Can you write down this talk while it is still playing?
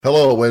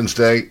Hello,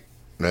 Wednesday,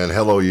 and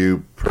hello,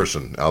 you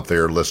person out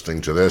there listening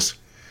to this,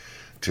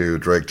 to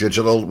Drake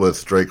Digital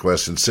with Drake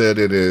West and Sid.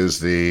 It is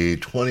the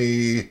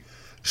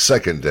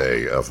 22nd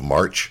day of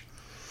March,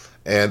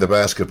 and the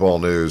basketball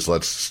news,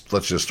 let's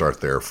just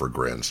start there for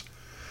grins.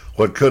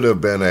 What could have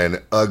been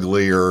an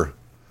uglier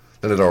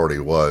than it already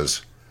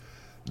was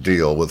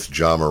deal with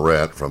Ja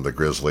Morant from the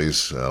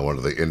Grizzlies, one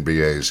of the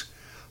NBA's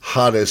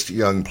hottest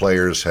young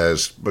players,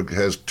 has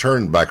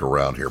turned back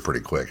around here pretty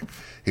quick.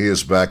 He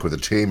is back with the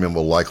team and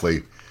will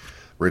likely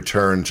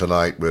return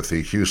tonight with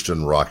the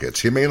Houston Rockets.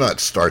 He may not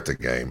start the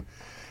game.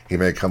 He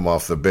may come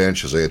off the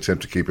bench as they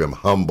attempt to keep him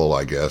humble,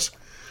 I guess.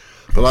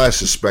 But I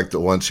suspect that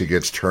once he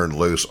gets turned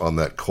loose on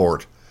that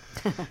court,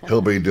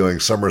 he'll be doing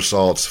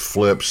somersaults,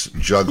 flips,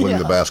 juggling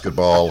the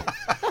basketball,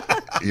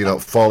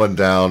 falling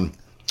down,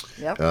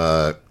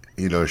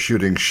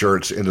 shooting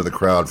shirts into the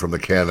crowd from the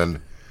cannon,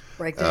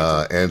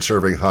 and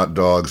serving hot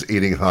dogs,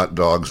 eating hot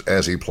dogs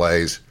as he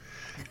plays,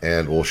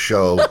 and will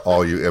show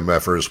all you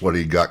MFers what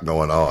he got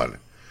going on.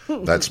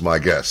 That's my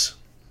guess.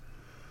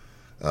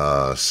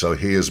 So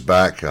he is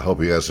back. I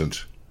hope he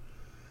hasn't.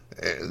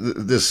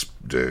 This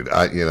dude,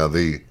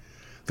 the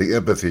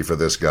empathy for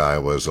this guy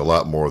was a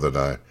lot more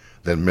than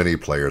many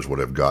players would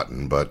have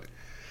gotten. But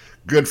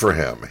good for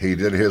him. He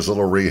did his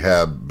little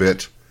rehab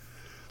bit,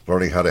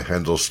 learning how to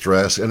handle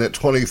stress. And at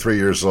 23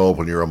 years old,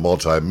 when you're a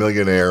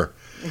multi-millionaire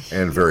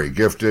and very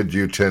gifted,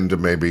 you tend to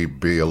maybe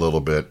be a little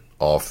bit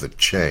off the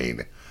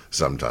chain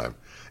sometime.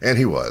 And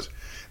he was.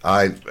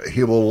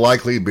 He will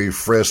likely be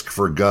frisked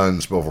for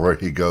guns before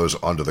he goes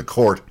onto the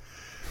court,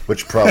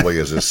 which probably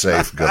is a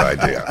safe, good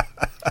idea.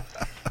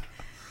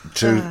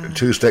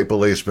 Two state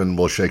policemen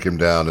will shake him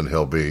down and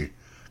he'll be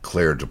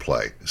cleared to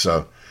play.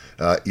 So,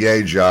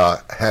 yay, Ja,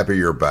 happy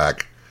you're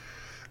back.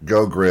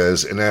 Go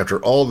Grizz. And after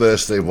all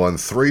this, they've won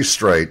 3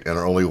 straight and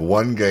are only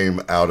 1 game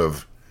out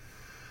of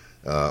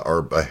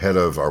or ahead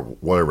of, or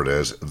whatever it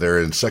is. They're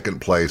in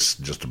second place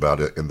just about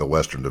in the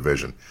Western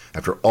Division.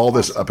 After all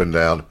this up and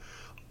down,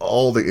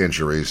 all the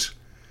injuries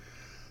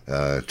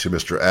to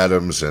Mr.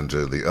 Adams and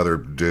to the other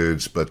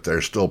dudes, but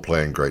they're still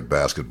playing great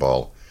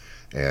basketball.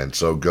 And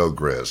so go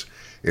Grizz.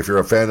 If you're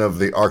a fan of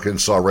the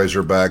Arkansas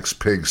Razorbacks,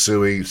 Pig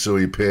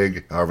Suey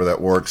Pig, however that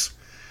works,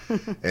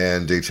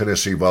 and the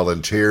Tennessee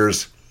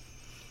Volunteers,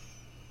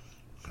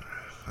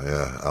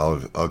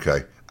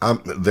 okay.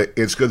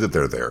 It's good that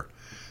they're there.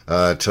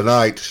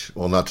 Tonight,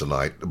 well, not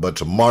tonight, but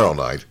tomorrow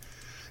night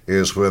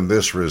is when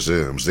this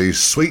resumes. The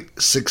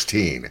Sweet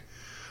 16.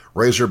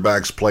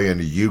 Razorbacks play in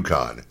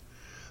UConn.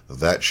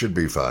 That should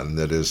be fun.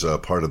 That is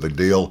part of the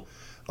deal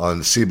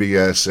on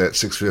CBS at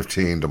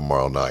 6:15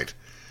 tomorrow night.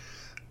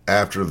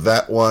 After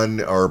that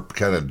one, or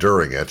kind of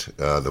during it,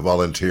 the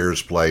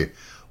Volunteers play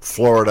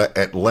Florida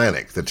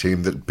Atlantic, the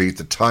team that beat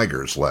the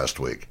Tigers last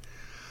week.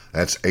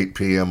 That's 8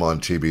 p.m. on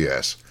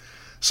TBS.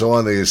 So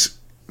on these,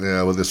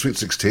 with the Sweet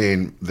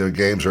 16, the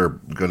games are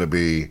going to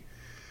be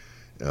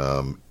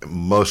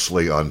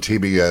mostly on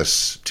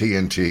TBS,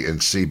 TNT, and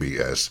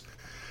CBS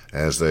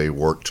as they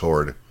work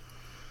toward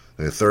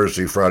the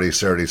Thursday, Friday,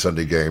 Saturday,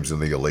 Sunday games in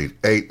the Elite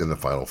 8 and the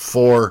Final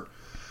 4.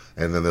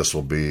 And then this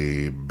will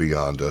be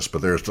beyond us.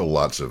 But there's still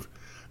lots of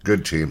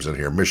good teams in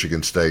here.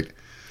 Michigan State,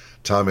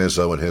 Tom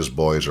Izzo and his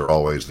boys are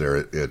always there,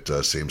 it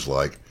seems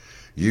like.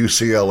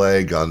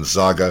 UCLA,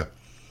 Gonzaga,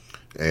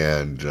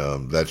 and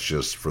that's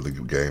just for the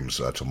games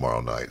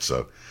tomorrow night.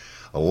 So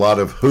a lot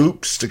of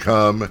hoops to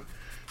come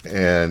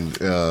and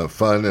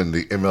fun, and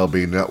the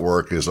MLB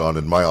Network is on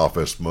in my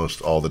office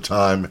most all the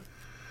time.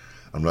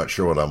 I'm not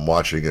sure what I'm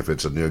watching, if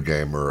it's a new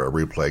game or a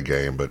replay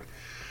game, but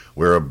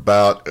we're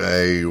about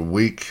a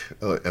week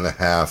and a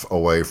half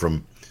away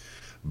from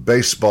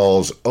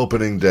baseball's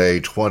opening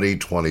day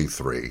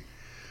 2023.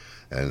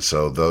 And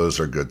so those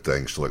are good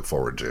things to look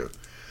forward to.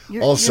 Thank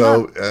you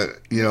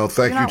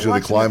to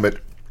the climate.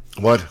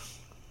 What?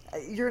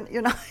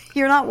 You're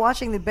not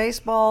watching the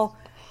baseball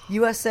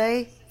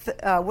USA.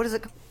 What is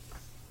it?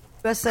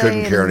 USA.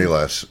 Couldn't care any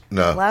less.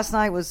 No. Last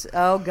night was,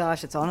 oh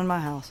gosh, it's on in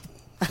my house.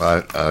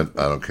 I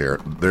don't care.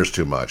 There's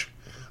too much.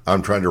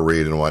 I'm trying to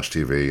read and watch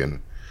TV,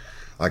 and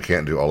I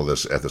can't do all of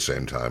this at the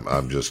same time.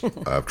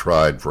 I've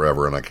tried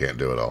forever, and I can't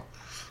do it all.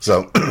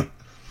 So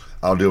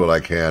I'll do what I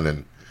can,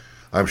 and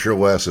I'm sure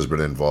Wes has been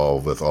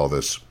involved with all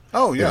this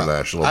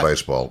international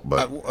baseball.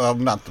 But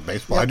not the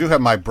baseball. Yep. I do have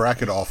my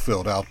bracket all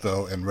filled out,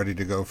 though, and ready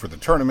to go for the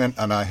tournament,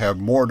 and I have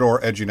Mordor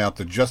edging out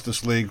the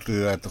Justice League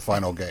at the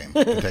final game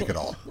to take it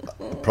all.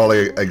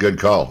 Probably a good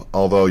call,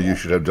 although you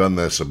should have done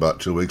this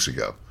about 2 weeks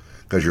ago,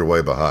 because you're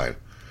way behind.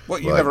 Well,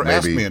 you never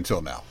asked me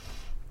until now.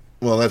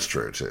 Well, that's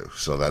true, too,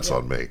 so that's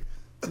on me.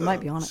 You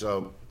might be on it.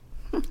 So,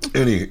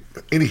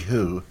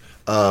 anywho,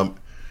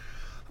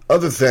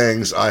 other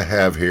things I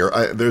have here,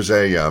 there's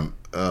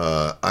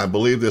I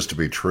believe this to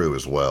be true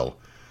as well,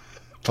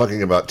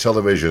 talking about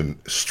television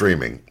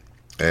streaming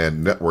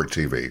and network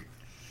TV,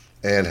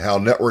 and how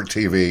network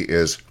TV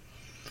is,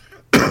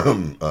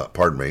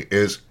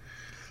 is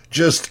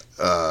just,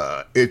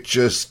 it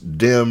just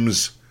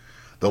dims,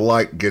 the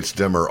light gets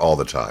dimmer all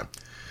the time.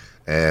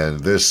 And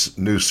this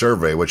new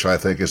survey, which I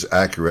think is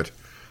accurate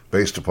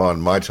based upon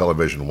my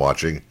television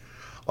watching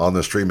on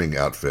the streaming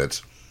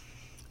outfits,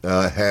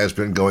 has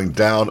been going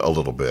down a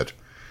little bit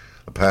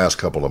the past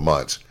couple of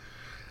months.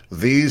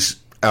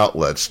 These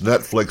outlets,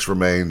 Netflix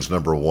remains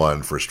number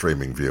one for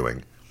streaming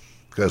viewing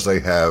because they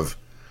have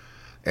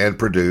and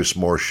produce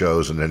more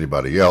shows than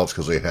anybody else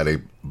because they had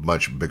a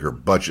much bigger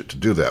budget to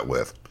do that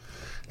with.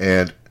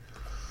 And,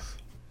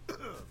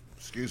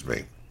 excuse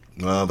me,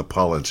 the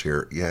pollen's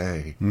here,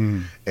 yay.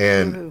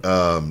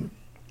 And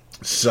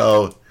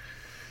so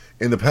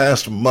in the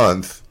past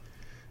month,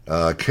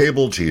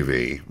 cable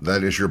TV,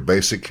 that is your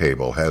basic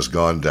cable, has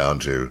gone down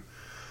to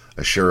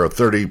a share of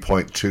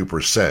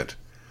 30.2%.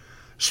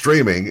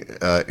 Streaming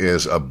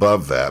is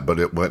above that, but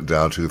it went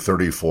down to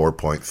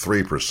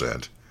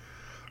 34.3%.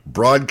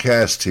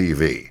 Broadcast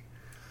TV,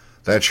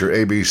 that's your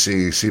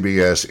ABC,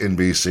 CBS,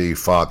 NBC,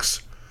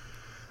 Fox,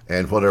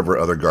 and whatever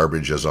other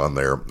garbage is on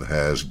there,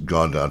 has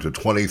gone down to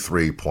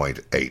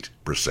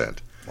 23.8%.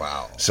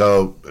 Wow.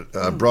 So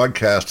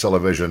broadcast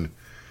television,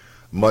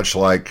 much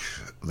like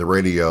the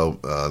radio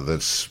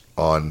that's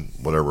on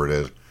whatever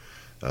it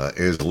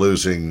is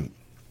losing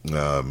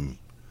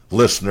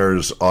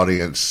listeners,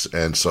 audience,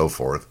 and so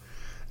forth,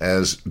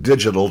 as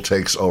digital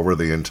takes over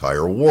the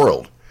entire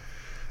world.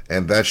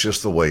 And that's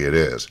just the way it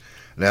is.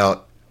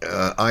 Now,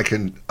 I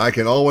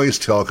can always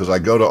tell because I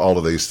go to all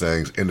of these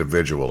things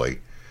individually,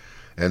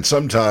 and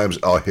sometimes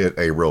I'll hit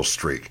a real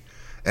streak.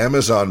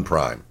 Amazon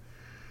Prime,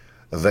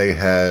 they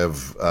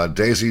have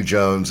Daisy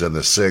Jones and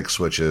the Six,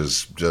 which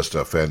is just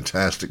a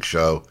fantastic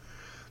show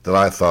that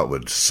I thought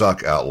would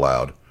suck out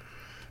loud.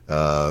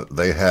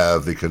 They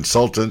have The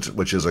Consultant,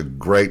 which is a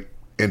great,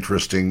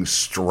 interesting,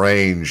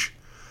 strange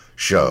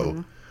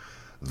show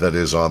that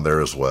is on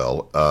there as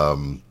well.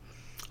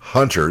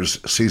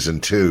 Hunters, Season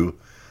 2,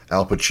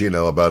 Al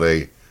Pacino, about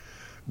a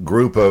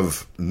group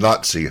of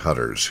Nazi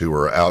hunters who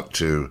are out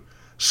to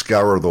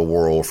scour the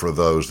world for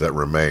those that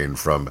remain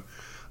from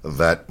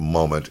that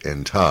moment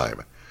in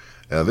time.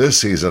 Now,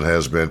 this season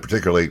has been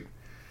particularly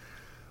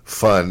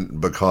fun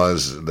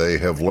because they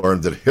have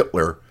learned that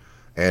Hitler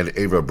and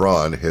Eva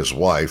Braun, his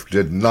wife,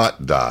 did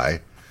not die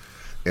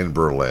in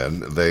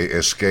Berlin. They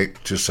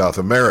escaped to South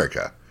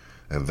America,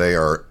 and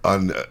they're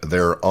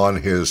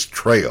on his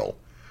trail.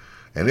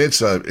 And it's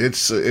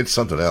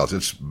something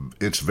else.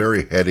 It's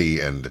very heady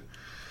and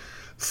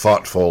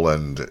thoughtful,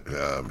 and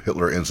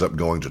Hitler ends up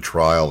going to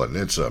trial, and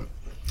it's a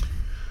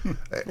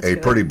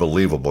pretty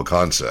believable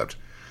concept.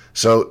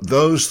 So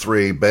those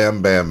three,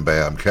 bam, bam,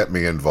 bam, kept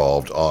me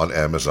involved on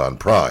Amazon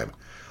Prime.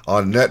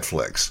 On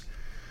Netflix,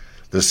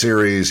 the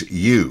series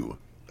You,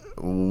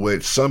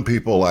 which some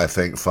people I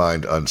think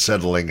find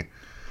unsettling.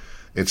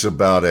 It's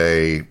about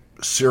a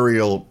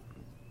serial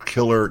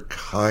killer,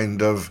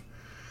 kind of.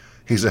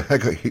 He's a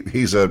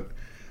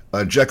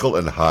Jekyll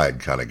and Hyde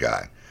kind of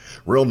guy.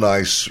 Real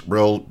nice,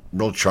 real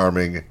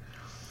charming,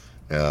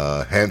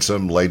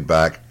 handsome, laid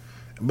back,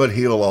 but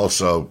he'll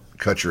also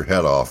cut your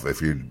head off if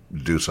you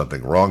do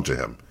something wrong to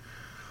him,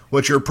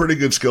 which are pretty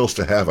good skills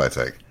to have, I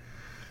think.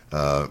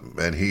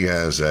 And he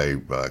has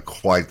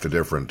quite the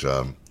different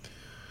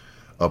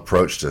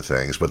approach to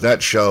things. But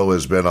that show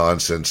has been on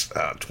since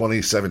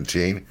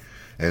 2017,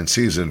 and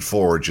season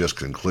 4 just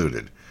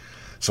concluded.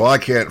 So I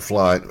can't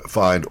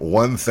find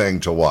one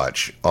thing to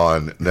watch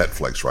on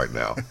Netflix right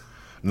now.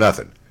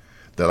 Nothing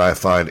that I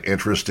find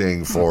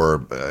interesting for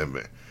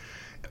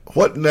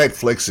what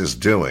Netflix is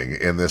doing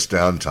in this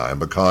downtime,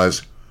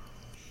 because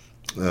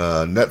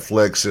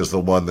Netflix is the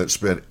one that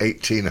spent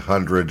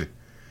 $1,800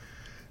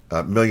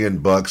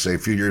 million a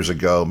few years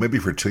ago, maybe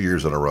for 2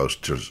 years in a row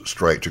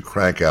straight, to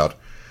crank out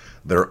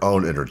their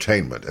own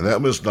entertainment. And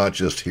that was not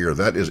just here,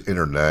 that is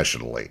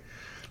internationally.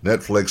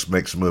 Netflix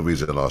makes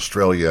movies in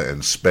Australia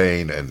and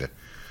Spain and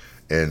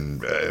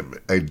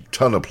a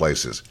ton of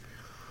places,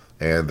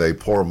 and they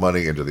pour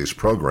money into these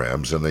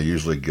programs, and they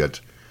usually get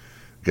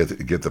the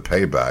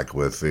payback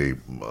with the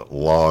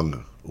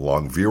long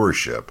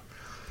viewership.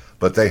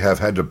 But they have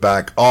had to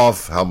back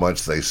off how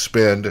much they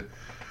spend,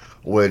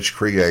 which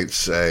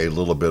creates a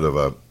little bit of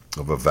a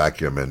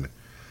vacuum in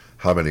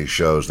how many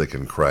shows they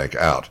can crank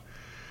out.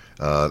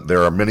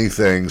 There are many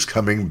things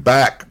coming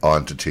back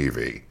onto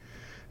TV,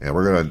 and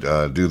we're going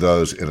to do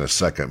those in a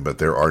second. But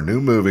there are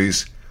new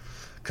movies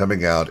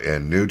coming out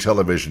and new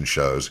television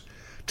shows.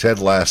 Ted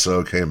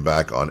Lasso came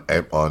back on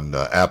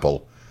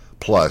Apple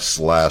Plus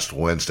last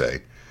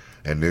Wednesday,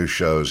 and new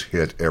shows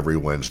hit every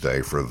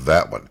Wednesday for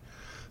that one.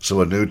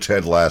 So a new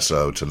Ted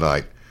Lasso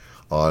tonight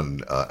on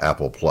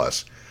Apple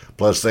Plus.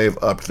 Plus, they've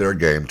upped their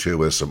game, too,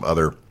 with some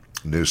other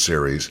new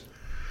series.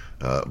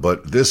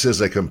 But this is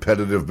a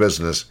competitive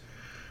business.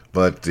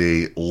 But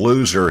the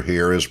loser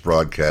here is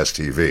broadcast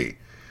TV.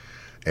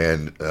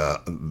 And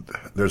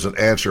there's an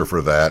answer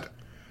for that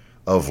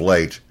of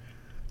late.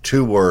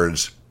 2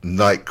 words,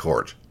 night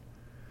court.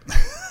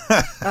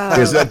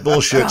 Is that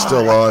bullshit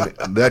still on?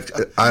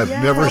 I've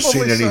never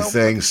seen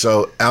anything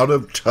so out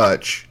of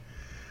touch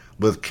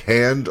with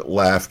canned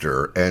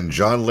laughter and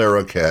John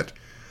Larroquette,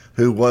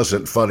 who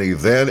wasn't funny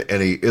then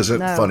and he isn't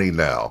funny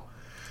now.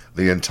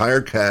 The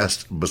entire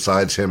cast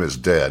besides him is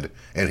dead,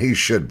 and he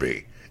should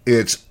be.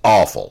 It's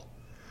awful.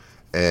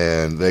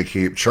 And they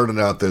keep churning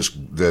out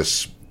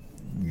this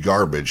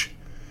garbage,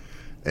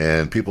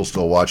 and people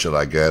still watch it,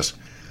 I guess.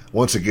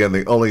 Once again,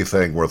 the only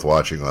thing worth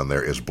watching on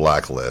there is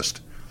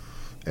Blacklist.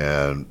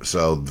 And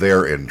so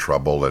they're in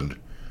trouble, and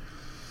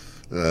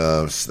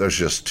there's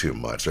just too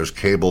much. There's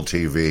cable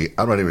TV.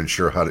 I'm not even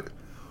sure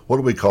what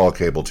do we call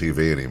cable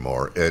TV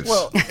anymore?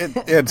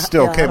 It's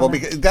still cable,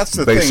 because that's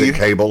the basic thing.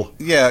 Basic cable.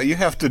 Yeah, you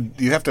have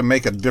to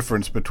make a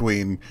difference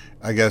between,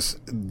 I guess,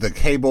 the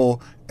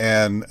cable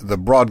and the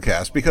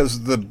broadcast,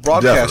 because the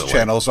broadcast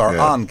channels are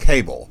on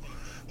cable.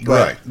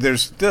 But right.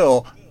 There's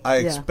still, I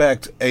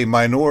expect, a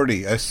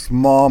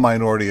small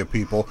minority of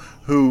people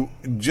who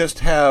just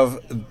have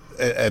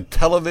a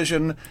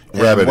television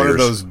and one of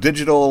those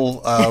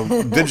digital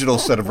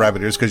set of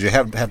rabbit ears, because you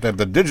have to have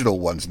the digital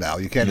ones now.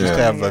 You can't just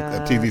have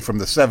a TV from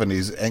the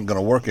 70s. Ain't going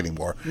to work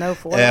anymore. No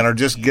for and are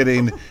just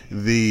getting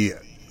the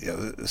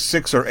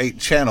 6 or 8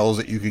 channels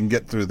that you can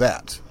get through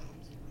that.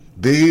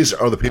 These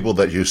are the people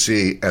that you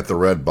see at the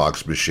red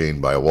box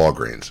machine by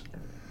Walgreens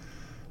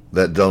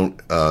that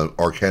don't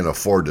or can't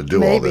afford to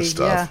do all this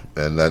stuff,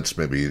 and that's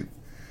maybe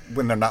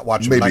when they're not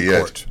watching Night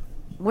Court.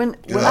 When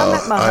I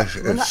met my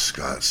it's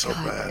got so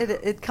bad.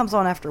 It comes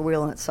on after a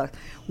wheel and it sucks.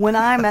 When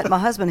I met my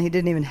husband, he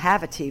didn't even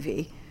have a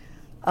TV,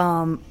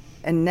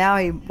 and now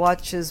he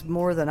watches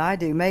more than I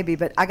do, maybe.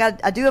 But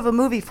I do have a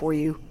movie for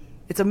you.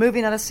 It's a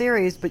movie, not a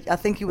series, but I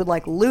think you would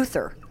like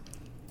Luther,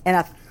 and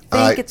I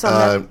think it's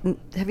on.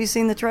 Have you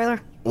seen the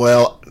trailer?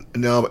 Well,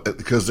 no,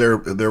 because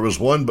there was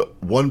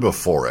one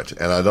before it,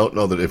 and I don't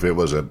know that if it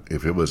was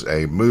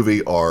a movie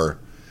or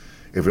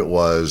if it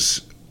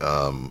was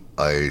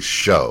a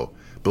show.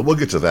 But we'll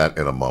get to that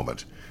in a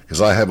moment, because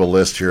I have a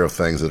list here of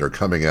things that are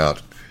coming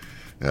out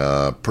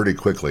pretty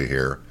quickly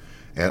here,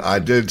 and I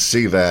did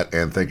see that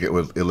and think it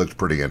looked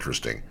pretty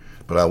interesting.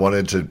 But I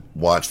wanted to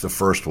watch the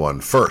first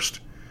one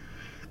first,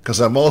 because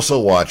I'm also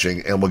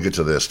watching, and we'll get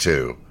to this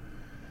too.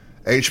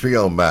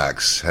 HBO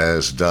Max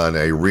has done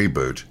a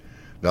reboot.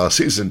 Now,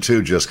 season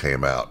 2 just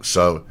came out,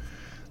 so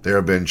there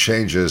have been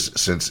changes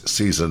since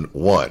season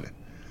 1.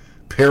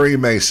 Perry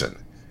Mason.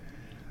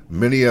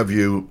 Many of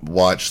you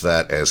watched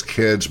that as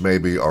kids,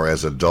 maybe, or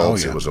as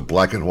adults. It was a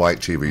black and white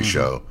TV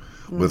show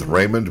with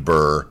Raymond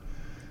Burr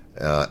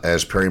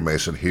as Perry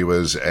Mason. He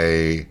was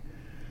a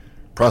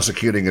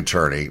prosecuting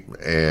attorney,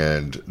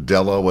 and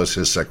Della was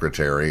his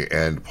secretary,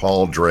 and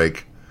Paul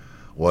Drake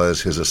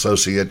was his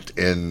associate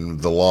in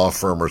the law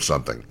firm or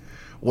something.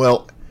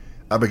 Well,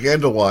 I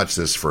began to watch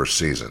this first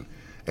season,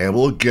 and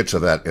we'll get to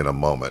that in a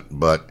moment,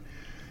 but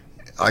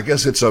I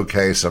guess it's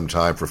okay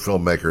sometime for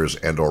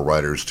filmmakers and or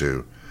writers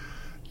to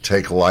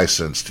take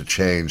license to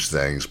change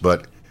things,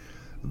 but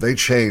they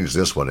changed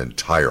this one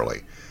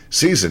entirely.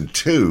 Season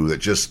 2 that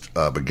just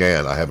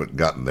began, I haven't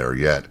gotten there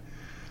yet.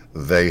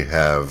 They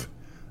had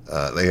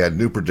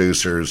new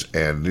producers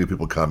and new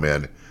people come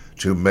in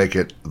to make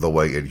it the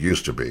way it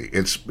used to be.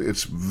 It's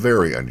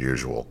very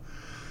unusual.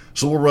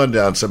 So we'll run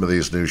down some of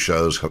these new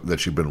shows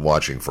that you've been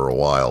watching for a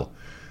while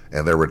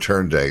and their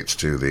return dates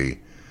to the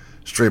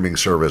streaming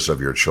service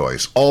of your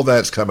choice. All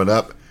that's coming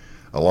up,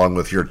 along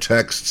with your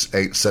texts,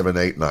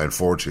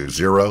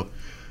 878-9420.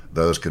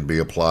 Those can be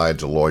applied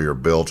to Lawyer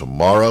Bill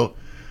tomorrow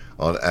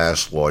on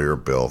Ask Lawyer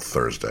Bill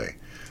Thursday.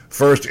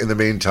 First, in the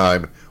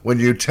meantime, when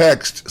you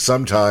text,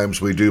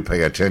 sometimes we do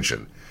pay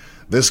attention.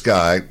 This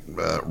guy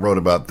wrote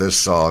about this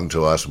song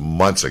to us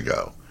months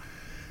ago,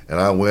 and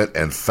I went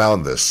and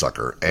found this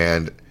sucker.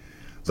 And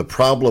the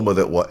problem with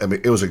it was,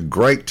 it was a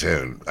great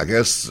tune, I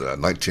guess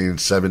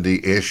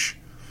 1970-ish.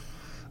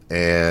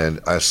 And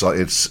I saw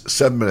it's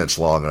 7 minutes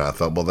long, and I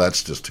thought, well,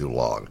 that's just too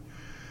long.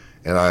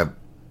 And I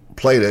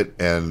played it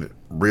and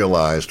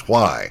realized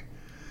why.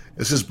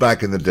 This is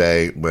back in the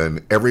day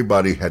when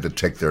everybody had to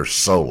take their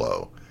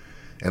solo.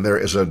 And there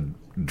is a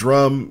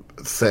drum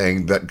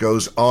thing that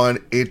goes on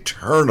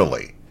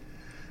eternally.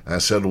 And I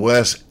said,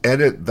 Wes,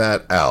 edit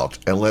that out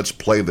and let's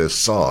play this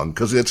song,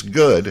 because it's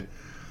good,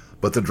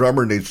 but the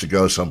drummer needs to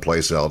go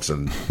someplace else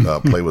and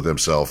play with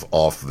himself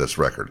off this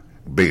record.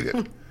 Beat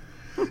it.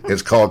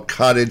 It's called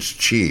Cottage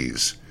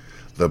Cheese.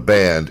 The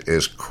band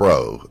is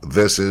Crow.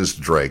 This is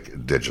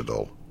Drake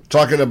Digital.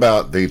 Talking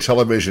about the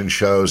television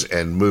shows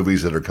and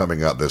movies that are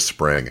coming out this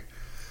spring,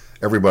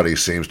 everybody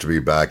seems to be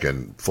back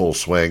in full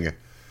swing.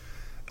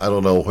 I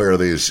don't know where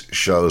these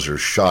shows are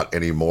shot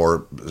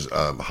anymore.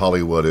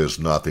 Hollywood is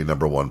not the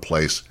number one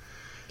place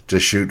to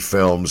shoot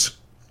films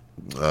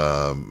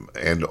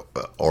and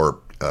or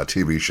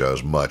TV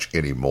shows much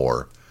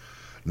anymore.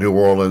 New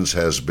Orleans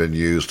has been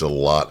used a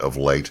lot of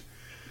late.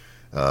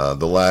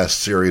 The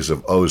last series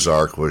of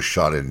Ozark was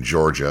shot in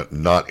Georgia,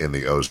 not in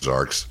the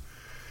Ozarks.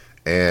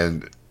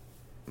 And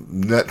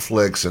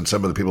Netflix and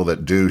some of the people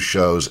that do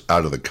shows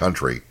out of the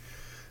country,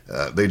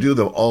 they do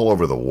them all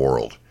over the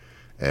world.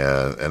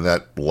 And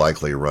that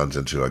likely runs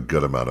into a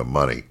good amount of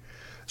money.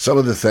 Some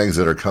of the things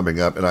that are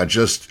coming up, and I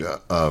just,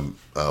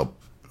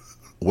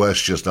 Wes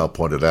just now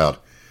pointed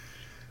out,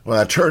 when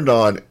I turned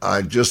on,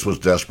 I just was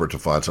desperate to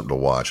find something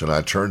to watch, and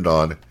I turned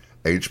on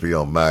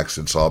HBO Max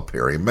and saw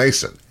Perry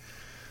Mason.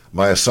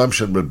 my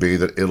assumption would be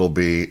that it'll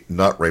be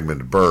not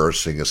Raymond Burr,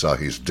 seeing as how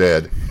he's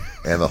dead,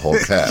 and the whole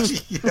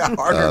cast. Yeah,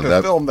 harder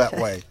to film that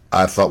way.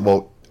 I thought,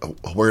 well,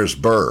 where's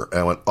Burr? And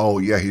I went, oh,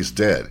 yeah, he's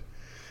dead.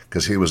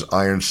 Because he was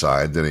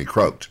Ironside, then he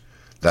croaked.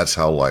 That's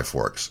how life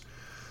works.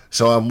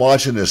 So I'm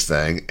watching this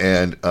thing,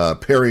 and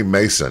Perry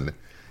Mason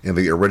in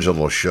the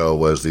original show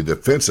was the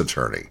defense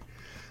attorney.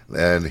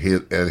 And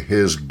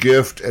his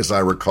gift, as I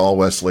recall,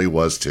 Wesley,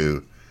 was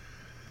to,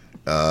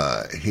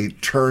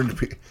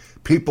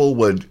 people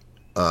would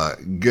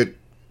get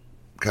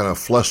kind of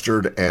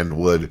flustered and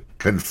would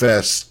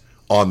confess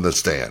on the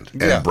stand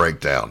and break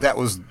down. That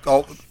was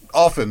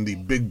often the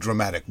big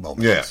dramatic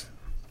moments. Yeah.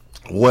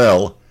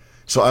 Well,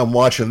 so I'm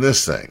watching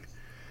this thing,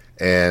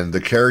 and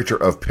the character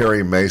of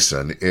Perry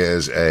Mason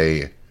is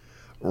a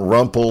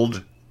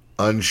rumpled,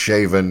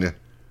 unshaven.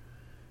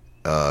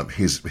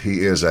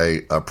 He is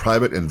a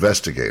private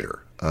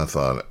investigator. I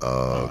thought,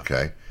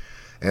 okay.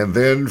 And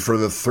then for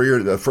the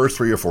first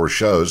 3 or 4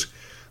 shows,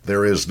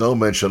 there is no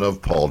mention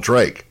of Paul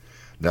Drake.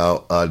 Now,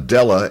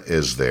 Della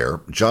is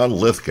there. John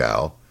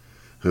Lithgow,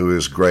 who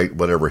is great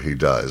whatever he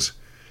does,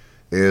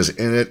 is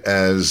in it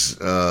as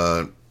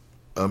a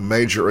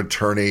major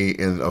attorney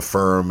in a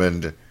firm,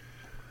 and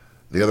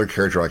the other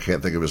character, I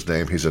can't think of his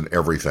name, he's in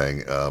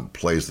everything,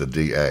 plays the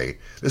DA.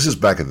 This is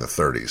back in the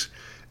 30s.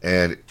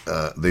 And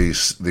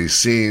these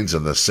scenes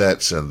and the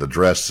sets and the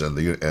dress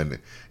and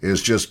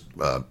it's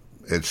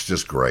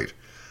just great.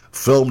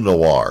 Film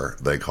noir,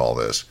 they call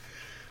this.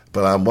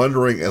 But I'm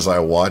wondering as I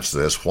watch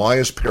this, why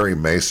is Perry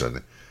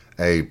Mason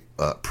a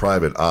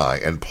private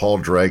eye and Paul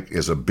Drake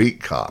is a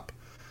beat cop?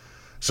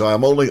 So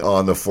I'm only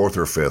on the 4th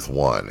or 5th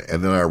one,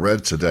 and then I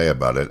read today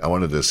about it. I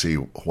wanted to see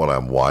what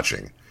I'm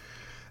watching,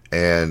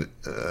 and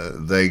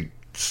they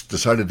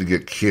decided to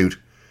get cute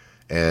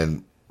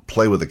and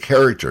play with the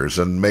characters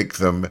and make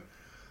them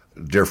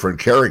different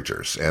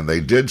characters, and they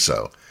did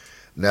so.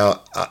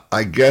 Now,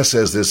 I guess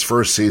as this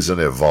first season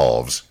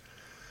evolves,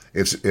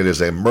 it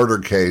is a murder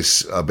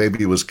case. A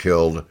baby was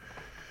killed,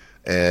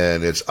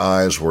 and its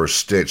eyes were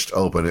stitched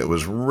open. It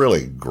was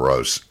really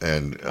gross,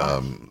 and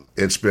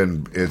it's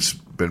been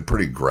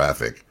pretty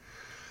graphic.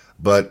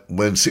 But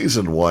when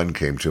season 1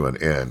 came to an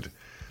end,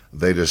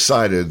 they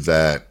decided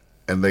that,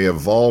 and they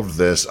evolved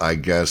this, I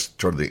guess,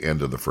 toward the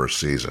end of the first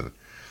season,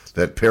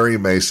 that Perry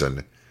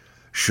Mason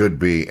should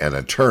be an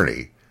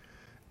attorney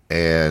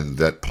and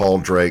that Paul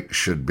Drake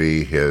should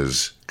be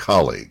his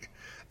colleague.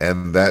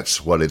 And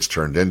that's what it's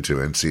turned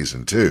into in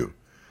season 2.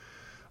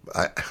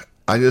 I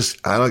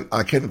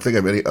can't think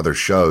of any other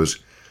shows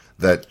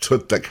that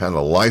took that kind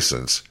of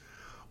license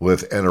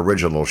with an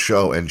original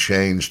show and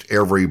changed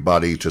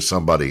everybody to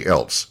somebody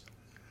else.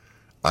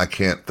 I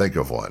can't think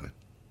of one.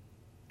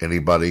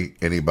 Anybody?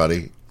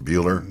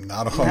 Bueller?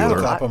 Not on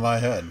the top of my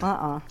head.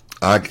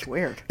 It's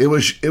weird. It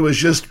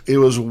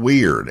was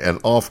weird and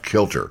off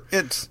kilter.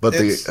 But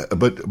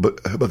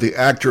the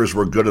actors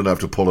were good enough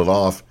to pull it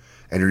off,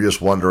 and you're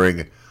just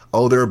wondering,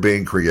 oh, they're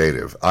being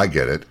creative. I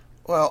get it.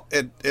 Well,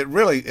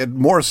 it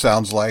more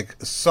sounds like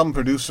some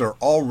producer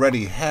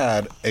already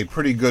had a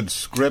pretty good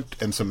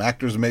script and some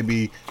actors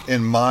maybe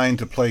in mind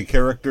to play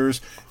characters,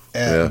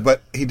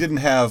 but he didn't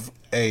have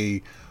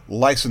a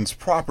licensed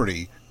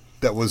property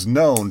that was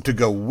known to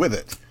go with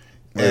it.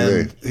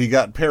 And he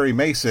got Perry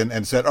Mason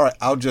and said, all right,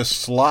 I'll just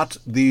slot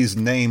these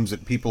names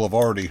that people have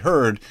already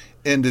heard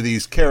into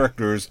these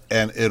characters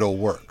and it'll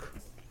work.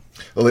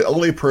 Well, the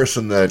only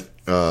person that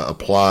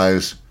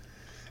applies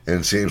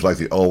and seems like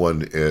the old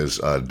one is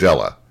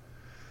Della,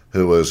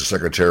 who was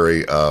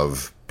secretary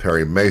of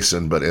Perry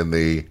Mason, but in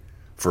the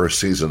first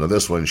season of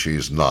this one,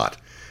 she's not.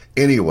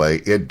 Anyway,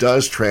 it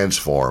does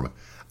transform.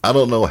 I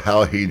don't know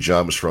how he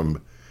jumps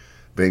from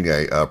being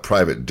a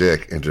private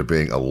dick into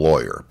being a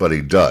lawyer, but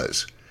he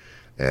does.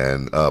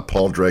 And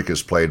Paul Drake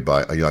is played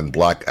by a young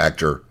black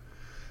actor,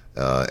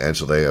 and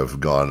so they have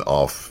gone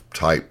off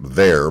type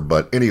there.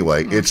 But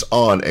anyway, it's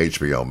on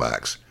HBO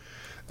Max.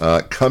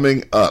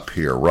 Coming up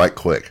here, right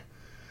quick,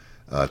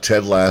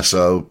 Ted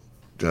Lasso,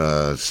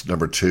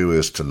 number 2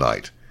 is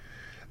tonight.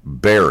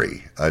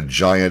 Barry, a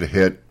giant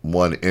hit,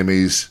 won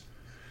Emmys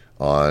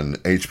on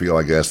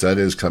HBO, I guess. That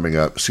is coming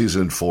up.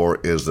 Season 4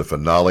 is the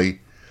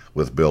finale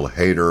with Bill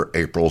Hader,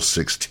 April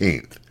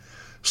 16th.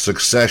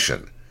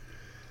 Succession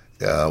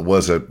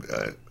was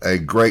a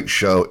great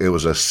show. It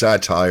was a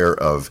satire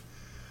of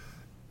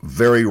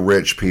very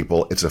rich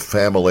people. It's a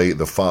family.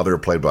 The father,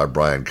 played by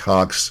Brian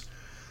Cox,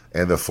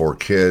 and the 4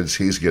 kids.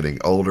 He's getting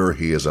older.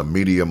 He is a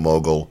media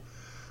mogul,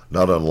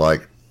 not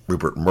unlike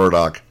Rupert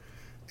Murdoch,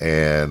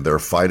 and they're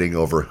fighting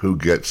over who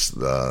gets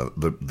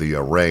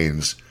the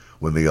reins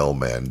when the old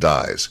man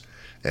dies.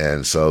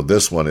 And so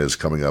this one is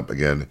coming up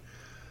again.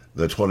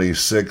 The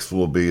 26th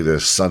will be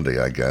this Sunday,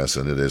 I guess,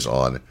 and it is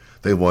on.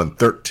 They won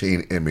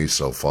 13 Emmys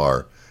so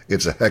far.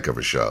 It's a heck of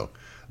a show.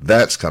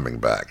 That's coming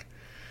back.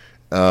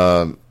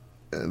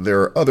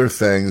 There are other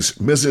things.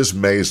 Mrs.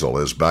 Maisel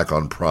is back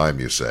on Prime,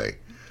 you say.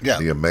 Yeah.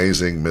 The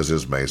Amazing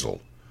Mrs. Maisel.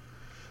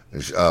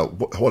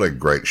 What a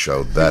great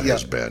show that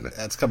has been.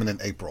 That's coming in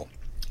April.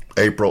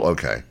 April,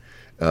 okay.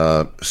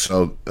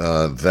 So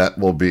that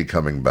will be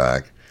coming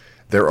back.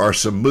 there are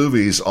some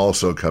movies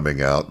also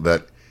coming out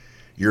that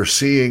you're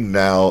seeing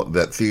now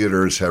that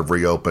theaters have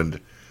reopened.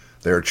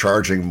 They're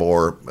charging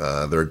more.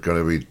 They're going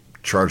to be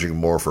charging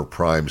more for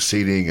prime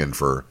seating and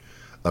for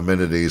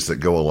amenities that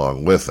go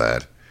along with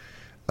that.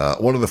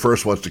 One of the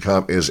first ones to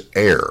come is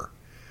Air.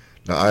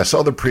 Now, I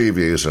saw the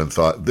previews and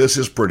thought, this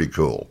is pretty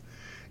cool.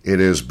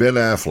 It is Ben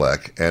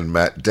Affleck and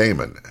Matt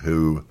Damon,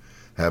 who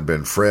have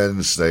been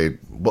friends.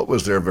 What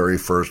was their very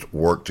first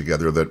work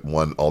together that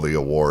won all the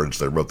awards?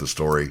 They wrote the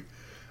story.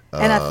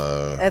 And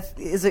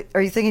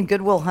are you thinking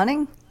Good Will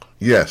Hunting?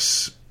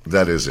 Yes,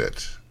 that is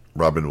it.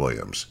 Robin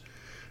Williams.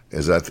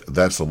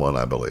 That's the one,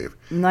 I believe.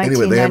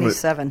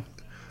 1997. Anyway,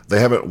 they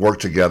haven't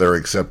worked together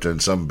except in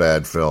some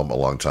bad film a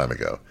long time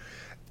ago.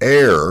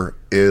 Air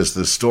is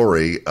the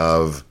story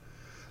of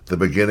the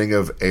beginning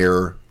of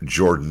Air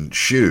Jordan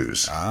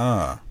shoes.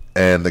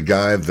 And the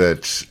guy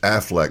that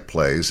Affleck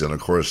plays, and of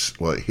course,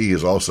 he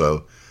is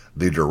also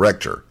the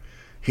director.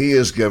 He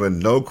is given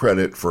no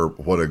credit for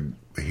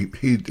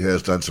he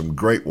has done some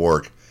great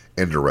work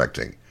in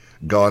directing.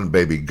 Gone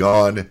Baby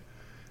Gone.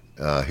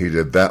 He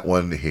did that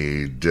one.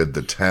 He did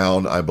The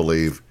Town, I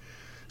believe.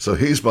 So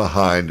he's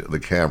behind the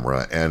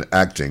camera and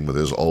acting with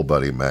his old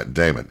buddy Matt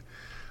Damon.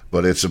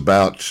 But it's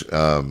about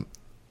the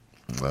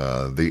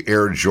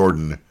Air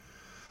Jordan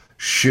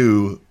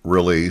shoe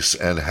release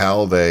and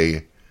how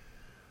they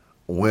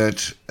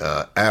went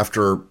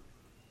after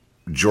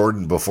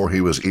Jordan before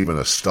he was even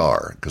a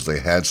star, because they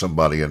had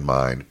somebody in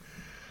mind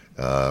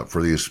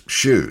for these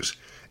shoes.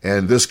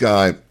 And this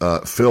guy,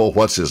 Phil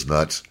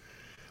What's-His-Nuts,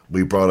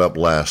 we brought up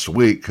last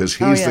week, because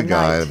he's the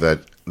guy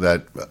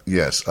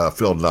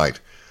Phil Knight,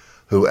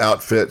 who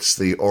outfits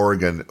the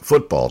Oregon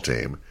football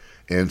team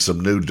in some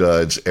new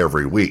duds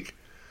every week.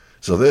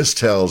 So this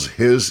tells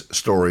his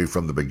story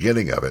from the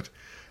beginning of it,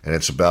 and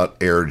it's about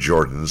Air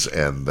Jordans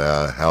and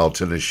how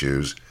tennis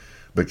shoes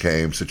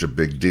became such a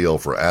big deal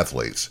for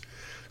athletes.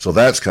 So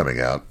that's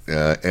coming out,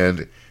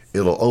 and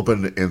it'll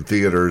open in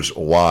theaters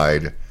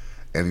wide,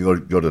 and you'll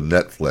go to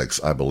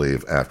Netflix, I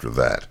believe, after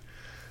that.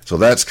 So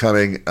that's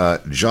coming.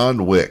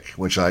 John Wick,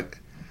 which I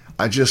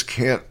just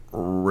can't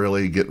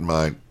really get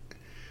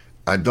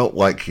I don't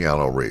like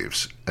Keanu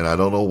Reeves, and I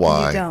don't know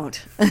why. You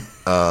don't.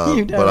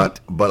 You don't.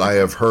 But I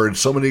have heard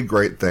so many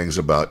great things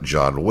about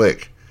John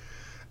Wick.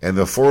 And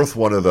the fourth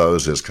one of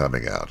those is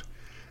coming out.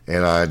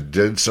 And I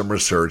did some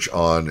research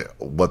on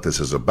what this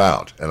is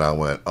about. And I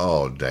went,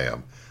 oh,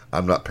 damn,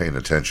 I'm not paying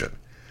attention.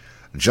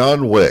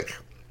 John Wick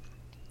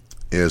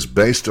is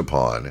based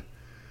upon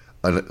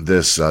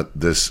this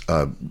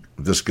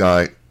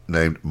guy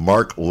named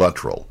Mark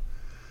Luttrell,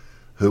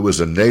 who was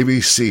a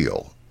Navy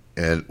SEAL.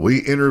 And we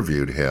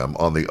interviewed him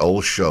on the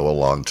old show a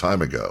long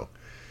time ago.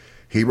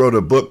 He wrote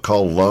a book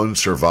called Lone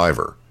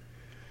Survivor.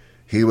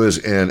 He was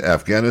in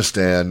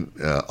Afghanistan.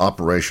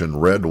 Operation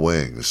Red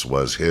Wings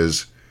was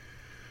his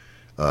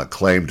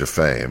claim to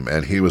fame,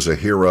 and he was a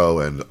hero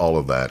and all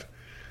of that.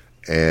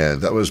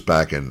 And that was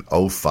back in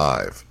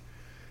 2005.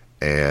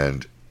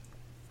 And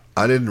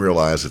I didn't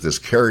realize that this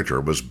character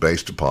was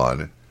based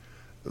upon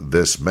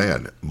this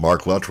man,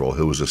 Mark Luttrell,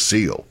 who was a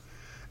SEAL.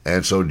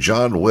 And so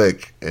John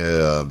Wick,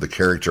 the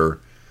character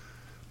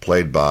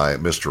played by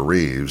Mr.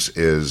 Reeves,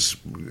 is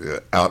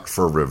out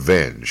for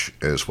revenge,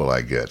 is what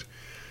I get.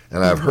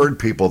 And I've heard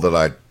people that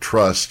I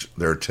trust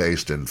their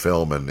taste in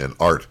film and in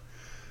art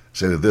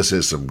say that this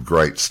is some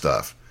great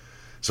stuff.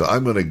 So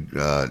I'm going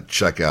to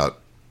check out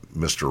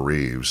Mr.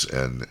 Reeves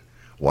and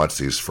watch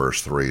these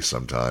first three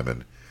sometime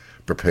and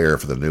prepare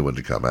for the new one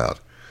to come out.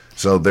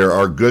 So there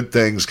are good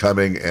things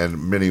coming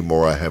and many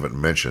more I haven't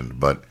mentioned,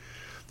 but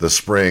the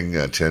spring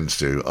tends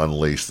to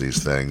unleash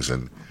these things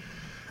and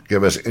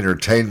give us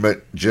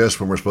entertainment just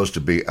when we're supposed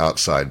to be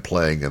outside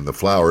playing in the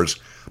flowers.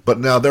 But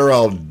now they're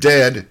all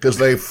dead because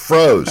they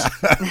froze.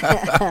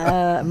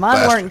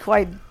 Mine weren't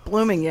quite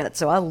blooming yet,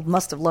 so I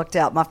must have lucked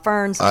out. My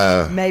ferns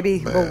maybe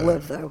will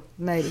live, though.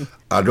 Maybe.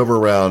 I drove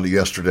around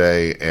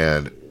yesterday,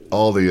 and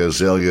all the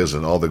azaleas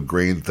and all the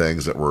green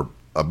things that were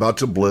about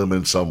to bloom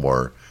in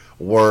somewhere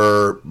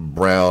were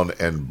brown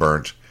and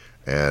burnt,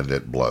 and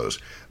it blows.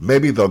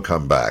 Maybe they'll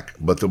come back,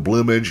 but the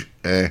bloomage,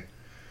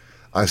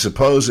 I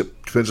suppose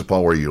it depends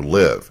upon where you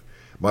live.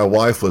 My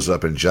wife was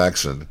up in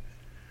Jackson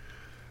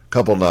a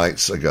couple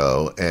nights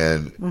ago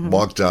and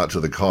walked out to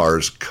the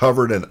cars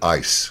covered in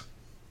ice.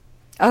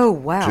 Oh,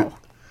 wow.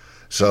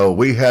 So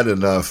we had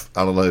enough,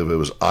 I don't know if it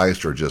was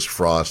ice or just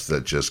frost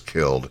that just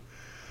killed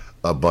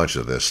a bunch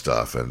of this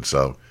stuff. And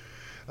so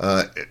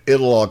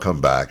it'll all come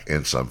back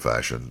in some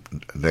fashion.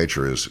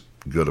 Nature is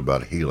good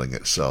about healing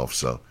itself,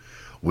 so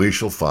we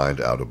shall find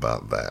out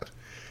about that.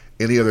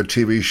 Any other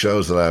TV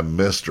shows that I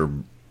missed or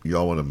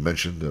y'all want to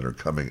mention that are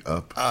coming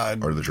up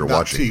or that you're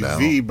watching TV, now? Not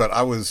TV, but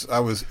I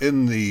was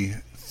in the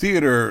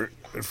theater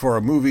for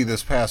a movie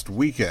this past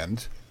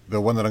weekend,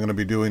 the one that I'm going to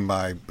be doing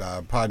my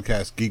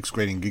podcast, Geeks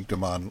Grading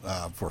Geekdom,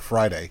 on for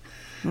Friday,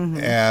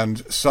 and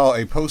saw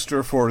a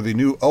poster for the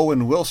new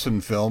Owen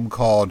Wilson film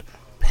called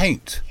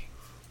Paint,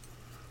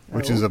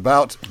 which is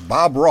about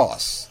Bob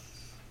Ross.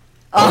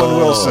 Owen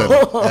Wilson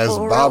as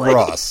Bob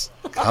Ross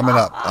coming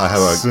up.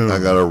 I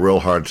got a real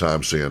hard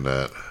time seeing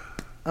that.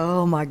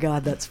 Oh my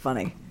God, that's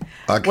funny.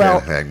 I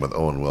can't hang with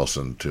Owen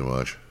Wilson too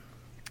much.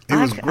 He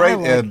was great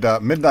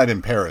at Midnight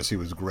in Paris. He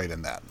was great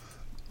in that.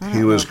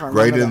 He was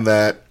great in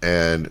that,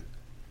 and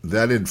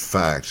that, in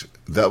fact,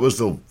 that was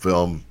the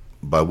film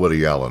by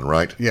Woody Allen,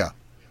 right? Yeah.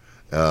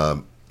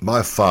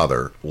 My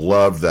father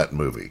loved that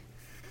movie,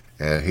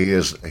 and he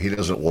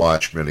doesn't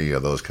watch many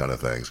of those kind of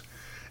things.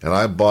 And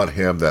I bought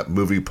him that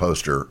movie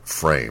poster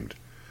framed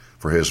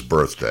for his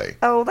birthday.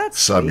 Oh, that's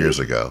some sweet. Years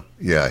ago.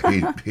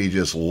 Yeah, he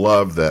just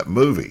loved that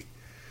movie,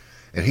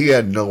 and he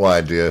had no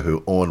idea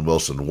who Owen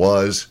Wilson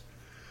was.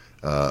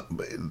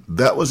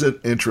 That was an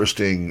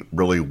interesting,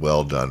 really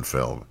well done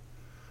film.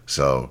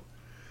 So,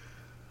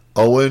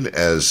 Owen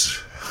as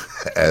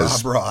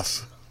Bob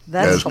Ross,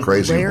 That's as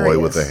Crazy hilarious.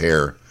 Boy with the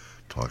hair,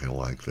 talking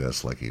like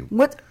this, like he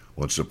What?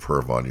 wants to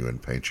perv on you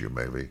and paint you.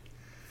 Maybe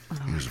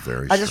he was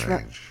very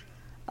strange.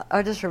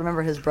 I just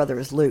remember his brother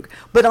is Luke.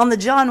 But on the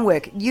John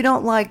Wick, you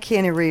don't like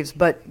Keanu Reeves,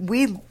 but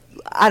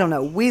I don't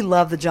know, we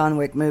love the John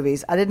Wick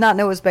movies. I did not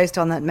know it was based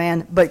on that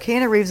man, but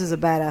Keanu Reeves is a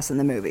badass in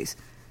the movies.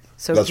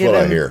 So That's what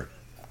I hear.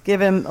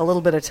 Give him a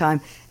little bit of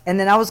time. And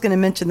then I was going to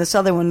mention this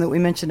other one that we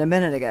mentioned a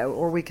minute ago,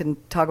 or we can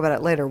talk about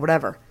it later,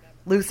 whatever.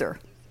 Luther.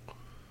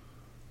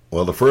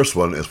 Well, the first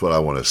one is what I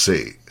want to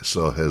see.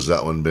 So has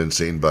that one been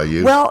seen by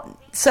you? Well,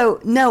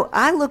 so no,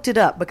 I looked it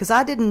up because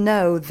I didn't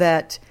know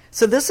that.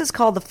 So this is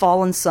called The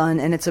Fallen Son,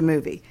 and it's a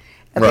movie.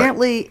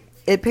 Apparently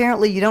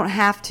you don't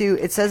have to.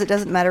 It says it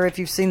doesn't matter if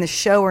you've seen the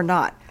show or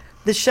not.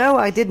 The show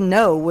I didn't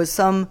know was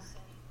some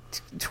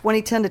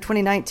 2010 to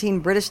 2019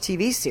 British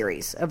TV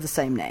series of the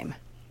same name.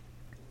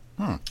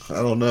 I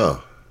don't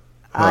know.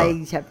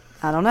 I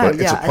don't know. But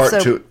it's a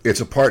part two.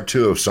 It's a part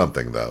two of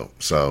something, though.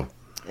 So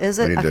is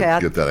it? we need to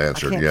get that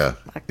answered.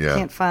 I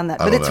can't find that,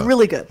 but it's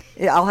really good.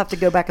 I'll have to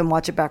go back and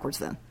watch it backwards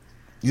then.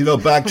 You know,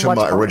 back to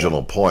my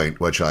original point,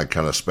 which I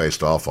kind of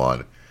spaced off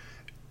on.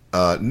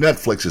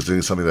 Netflix is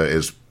doing something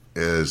that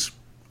is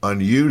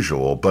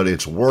unusual, but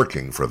it's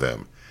working for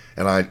them,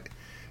 and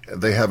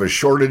they have a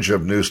shortage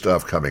of new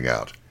stuff coming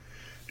out,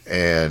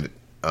 and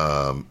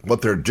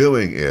what they're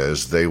doing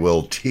is they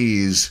will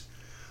tease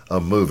a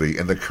movie,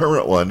 and the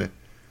current one,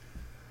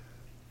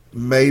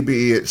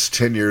 maybe it's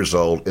 10 years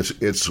old.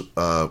 It's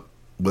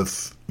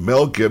with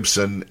Mel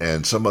Gibson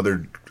and some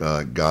other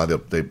guy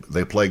that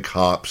they play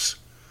cops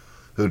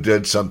who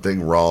did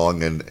something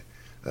wrong, and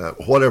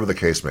whatever the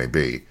case may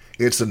be.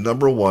 It's the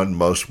 #1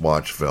 most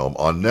watched film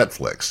on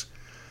Netflix.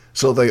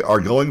 So they are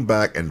going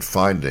back and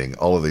finding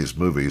all of these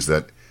movies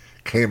that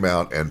came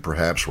out and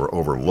perhaps were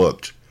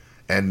overlooked,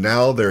 and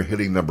now they're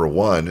hitting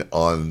 #1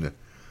 on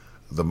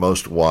the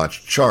most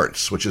watched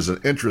charts, which is an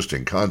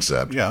interesting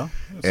concept. Yeah,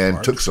 and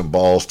smart. Took some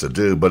balls to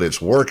do, but it's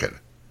working.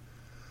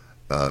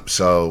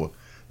 So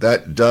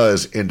that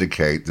does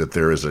indicate that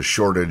there is a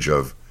shortage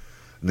of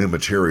new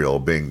material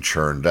being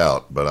churned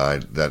out,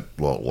 but that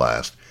won't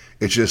last.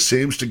 It just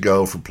seems to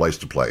go from place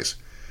to place.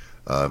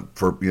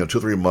 For 2 or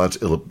 3 months,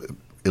 it'll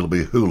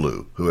be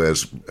Hulu, who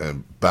has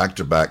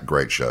back-to-back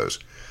great shows.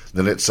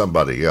 Then it's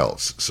somebody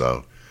else.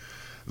 So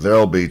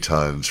there'll be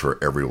tons for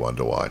everyone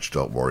to watch.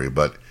 Don't worry.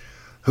 But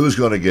who's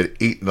going to get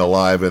eaten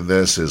alive in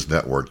this is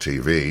network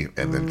TV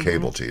and then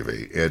cable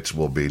TV. It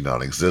will be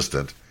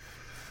non-existent.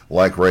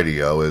 Like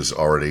radio is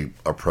already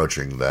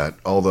approaching that.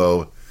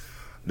 Although,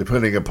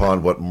 depending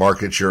upon what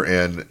market you're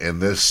in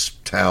this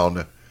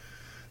town,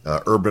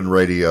 urban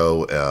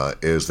radio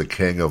is the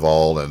king of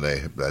all, and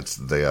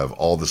they have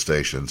all the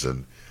stations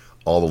and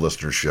all the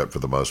listenership for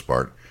the most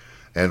part.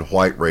 And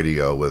white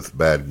radio with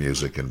bad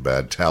music and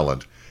bad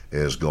talent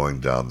is going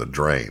down the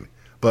drain.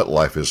 But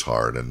life is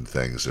hard and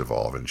things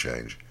evolve and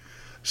change.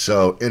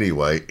 So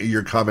anyway,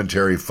 your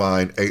commentary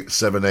fine,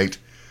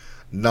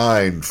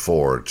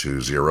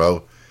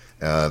 878-9420.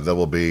 That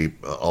will be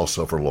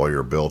also for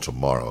Lawyer Bill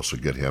tomorrow, so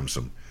get him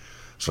some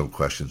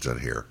questions in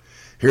here.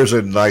 Here's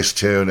a nice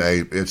tune.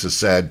 It's a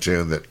sad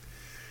tune that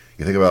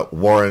you think about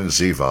Warren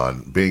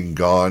Zevon being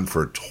gone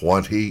for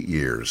 20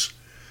 years.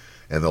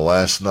 And the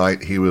last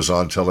night he was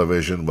on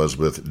television was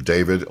with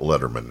David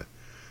Letterman.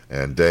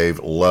 And Dave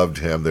loved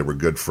him. They were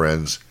good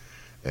friends.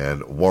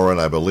 And Warren,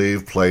 I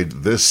believe,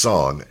 played this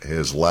song,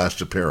 his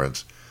last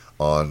appearance,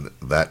 on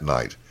that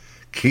night.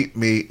 Keep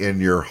Me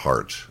in Your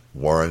Heart,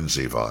 Warren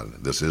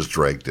Zevon. This is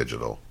Drake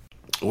Digital.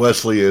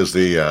 Wesley is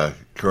the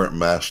current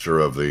master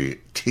of the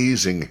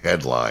teasing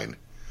headline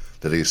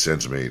that he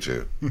sends me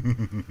to.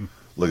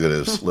 Look at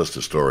his list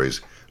of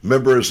stories.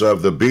 Members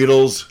of the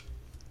Beatles,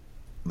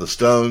 the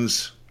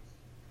Stones,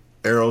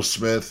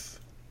 Aerosmith,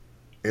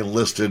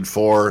 enlisted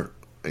for,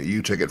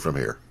 you take it from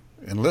here.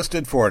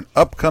 Enlisted for an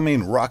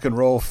upcoming rock and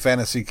roll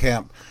fantasy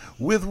camp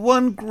with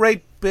one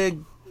great big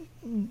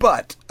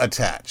butt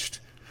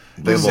attached.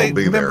 They You won't say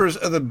be there. members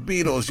of the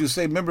Beatles, you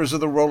say members of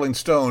the Rolling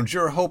Stones.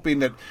 You're hoping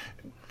that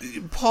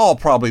Paul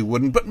probably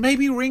wouldn't, but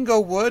maybe Ringo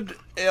would.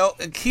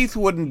 Keith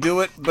wouldn't do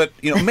it, but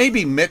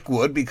maybe Mick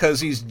would because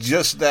he's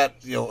just that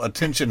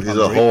attention He's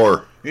hungry. a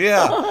whore.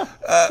 Yeah,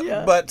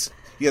 but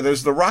Yeah,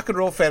 there's the Rock and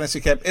Roll Fantasy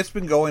Camp. It's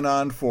been going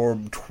on for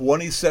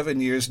 27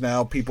 years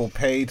now. People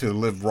pay to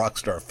live rock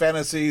star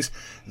fantasies.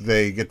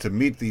 They get to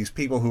meet these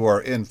people who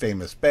are in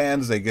famous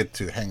bands. They get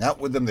to hang out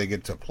with them. They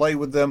get to play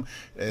with them.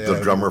 The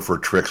drummer for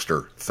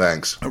Trickster.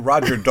 Thanks.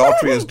 Roger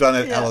Daltrey has done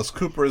it. Alice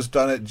Cooper has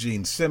done it.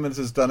 Gene Simmons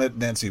has done it.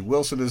 Nancy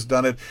Wilson has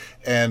done it.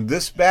 And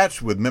this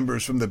batch with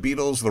members from the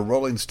Beatles, the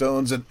Rolling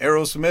Stones, and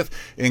Aerosmith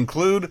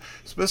include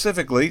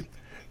specifically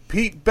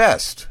Pete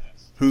Best,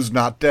 who's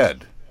not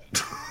dead.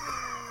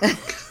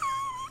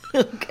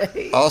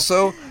 Okay.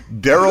 Also,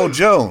 Daryl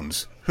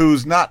Jones,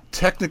 who's not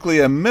technically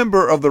a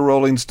member of the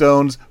Rolling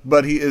Stones,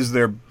 but he is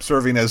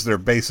serving as their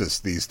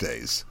bassist these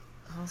days.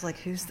 I was like,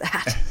 who's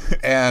that?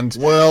 And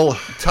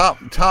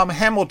Tom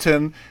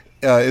Hamilton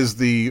is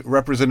the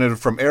representative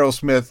from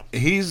Aerosmith.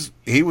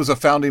 He was a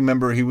founding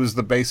member. He was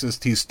the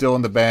bassist. He's still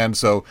in the band,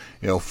 so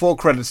full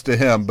credits to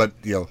him. But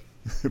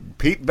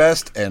Pete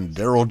Best and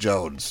Daryl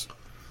Jones.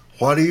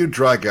 Why do you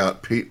drag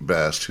out Pete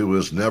Best, who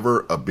was never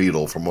a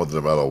Beatle for more than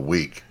about a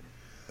week?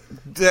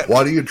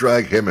 Why do you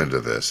drag him into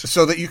this?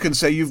 So that you can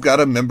say you've got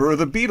a member of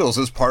the Beatles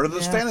as part of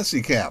this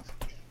fantasy camp.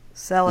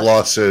 Sell it.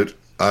 Lawsuit.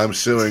 I'm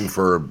suing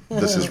for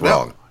this is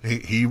wrong. No,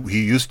 he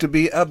used to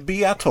be a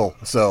Beatle,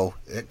 so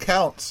it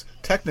counts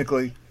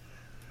technically.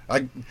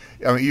 I mean,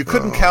 you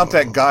couldn't count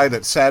that guy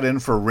that sat in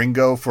for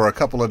Ringo for a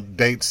couple of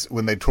dates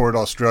when they toured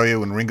Australia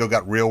when Ringo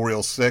got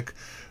real sick,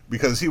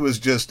 because he was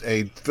just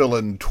a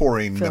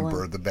touring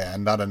member of the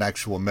band, not an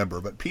actual member.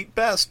 But Pete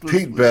Best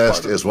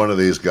is one of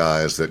these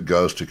guys that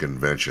goes to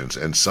conventions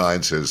and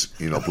signs his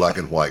black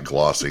and white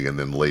glossy and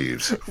then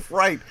leaves.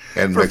 Right.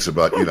 And makes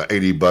about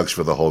 $80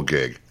 for the whole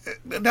gig.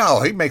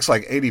 No, he makes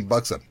like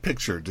 $80 a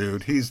picture,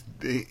 dude.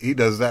 He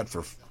does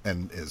that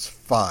and is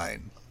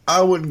fine.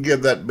 I wouldn't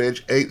give that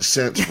bitch 8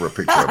 cents for a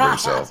picture of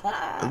himself.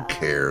 Who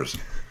cares?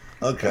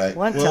 Okay.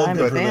 One time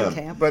at band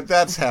camp. But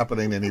that's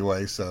happening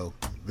anyway, so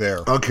there.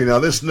 Okay, now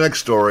this next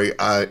story,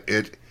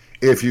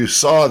 if you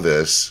saw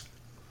this,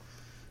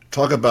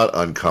 talk about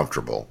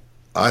uncomfortable.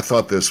 I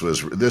thought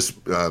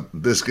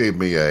this gave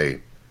me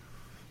a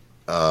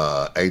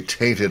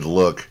tainted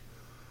look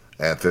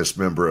at this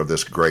member of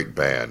this great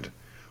band.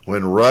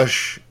 When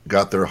Rush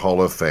got their Hall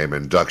of Fame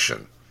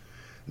induction.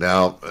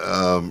 Now,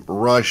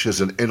 Rush is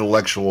an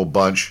intellectual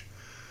bunch.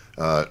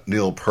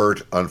 Neil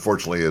Peart,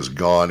 unfortunately, is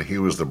gone. He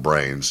was the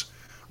brains,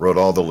 wrote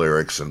all the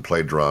lyrics, and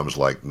played drums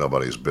like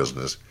nobody's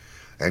business.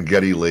 And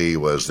Geddy Lee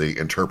was the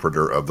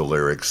interpreter of the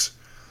lyrics.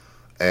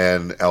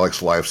 And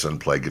Alex Lifeson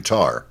played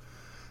guitar.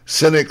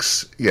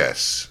 Cynics,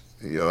 yes.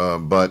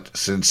 But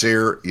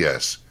sincere,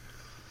 yes.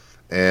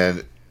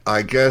 And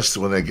I guess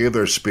when they gave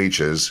their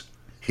speeches,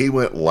 he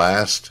went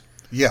last.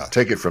 Yeah.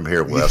 Take it from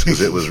here, Wes, because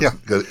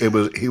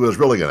he was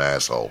really an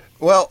asshole.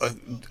 Well,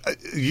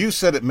 you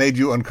said it made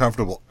you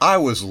uncomfortable. I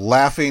was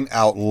laughing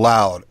out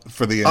loud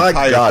for the entire thing.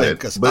 I got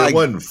it, but it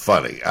wasn't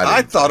funny.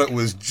 I thought it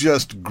was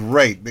just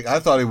great. I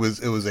thought it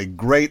was a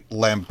great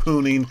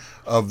lampooning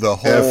of the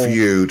whole... F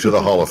you to the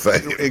Hall of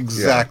Fame.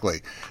 Exactly.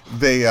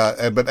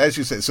 Yeah. But as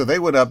you said, so they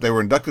went up, they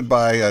were inducted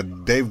by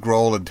Dave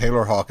Grohl and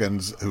Taylor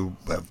Hawkins, who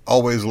have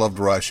always loved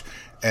Rush,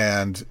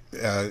 and...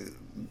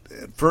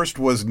 first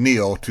was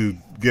Neil to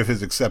give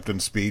his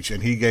acceptance speech,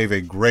 and he gave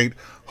a great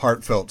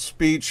heartfelt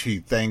speech. He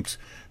thanked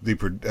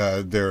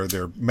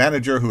their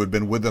manager who had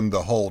been with them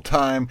the whole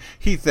time.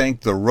 He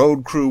thanked the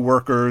road crew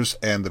workers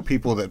and the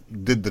people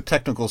that did the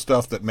technical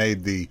stuff that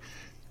made the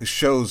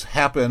shows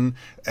happen,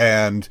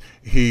 and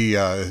he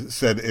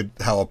said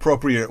how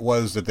appropriate it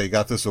was that they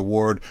got this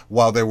award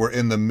while they were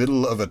in the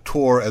middle of a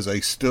tour as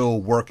a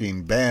still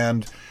working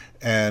band.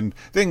 And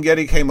then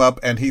Geddy came up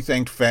and he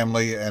thanked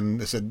family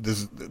and said,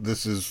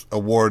 this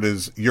award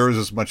is yours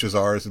as much as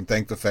ours, and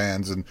thanked the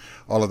fans and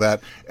all of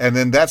that. And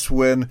then that's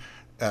when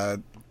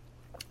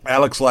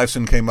Alex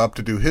Lifeson came up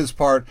to do his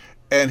part,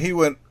 and he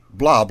went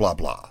blah, blah,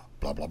 blah,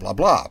 blah, blah, blah,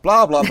 blah,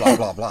 blah, blah, blah,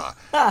 blah, blah.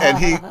 And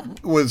he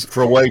was...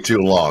 For way too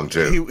long,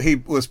 too. He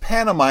was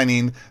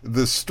pantomiming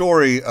the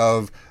story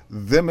of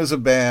them as a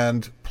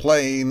band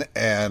playing,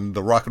 and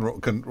the Rock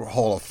and Roll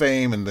Hall of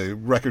Fame, and the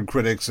record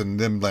critics, and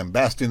them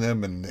lambasting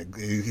them, and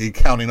he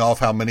counting off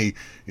how many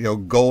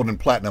gold and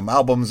platinum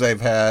albums they've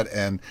had,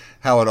 and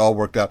how it all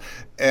worked out.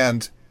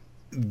 And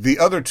the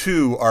other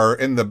two are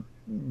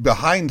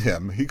behind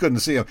him. He couldn't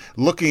see him,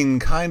 looking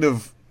kind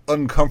of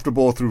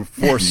uncomfortable through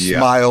forced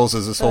smiles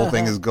as this whole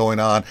thing is going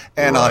on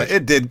and on.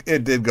 It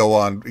did go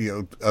on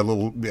a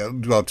little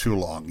about too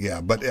long. Yeah,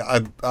 but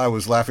I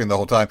was laughing the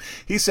whole time.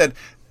 He said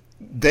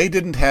they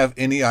didn't have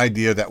any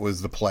idea that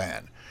was the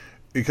plan,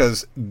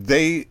 because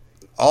they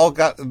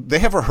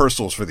have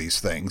rehearsals for these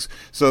things.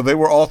 So they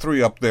were all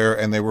three up there,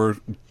 and they were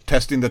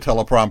testing the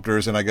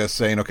teleprompters, and I guess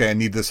saying, okay, I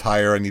need this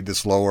higher, I need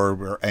this lower,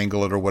 or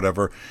angle it, or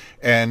whatever.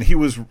 And he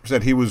was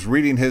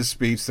reading his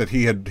speech that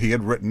he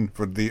had written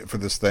for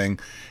this thing,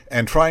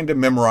 and trying to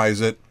memorize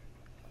it.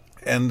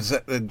 And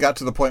it got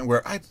to the point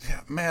where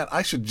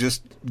I should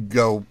just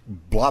go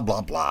blah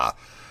blah blah.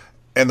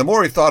 And the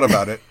more he thought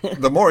about it,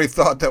 the more he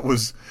thought that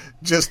was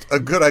just a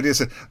good idea. He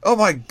said, oh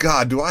my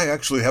God, do I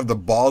actually have the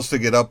balls to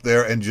get up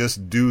there and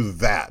just do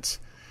that?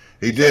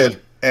 He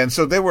did. And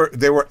so they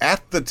were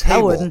at the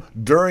table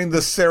during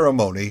the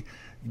ceremony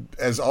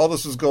as all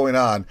this was going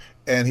on,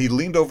 and he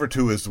leaned over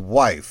to his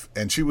wife,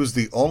 and she was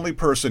the only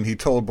person he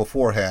told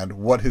beforehand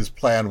what his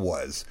plan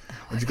was.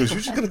 And she goes,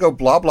 "You're just going to go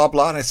blah, blah,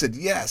 blah." And I said,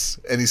 "Yes."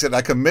 And he said,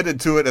 "I committed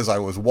to it as I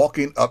was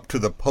walking up to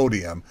the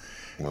podium."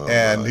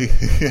 And he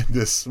had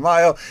this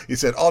smile. He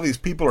said, "All these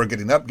people are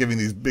getting up, giving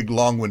these big,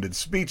 long-winded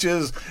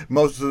speeches,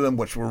 most of them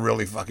which were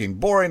really fucking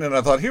boring." And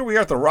I thought, here we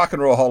are at the Rock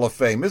and Roll Hall of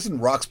Fame. Isn't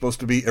rock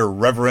supposed to be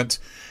irreverent?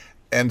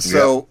 And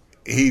so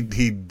he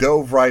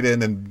dove right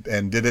in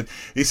and did it.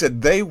 He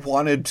said, "They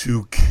wanted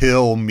to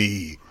kill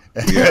me."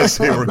 Yes,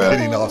 they were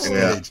getting off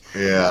stage.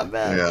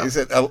 Yeah. He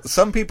said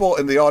some people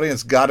in the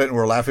audience got it and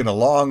were laughing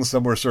along.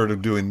 Some were sort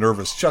of doing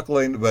nervous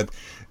chuckling. But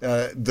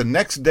the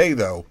next day,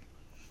 though,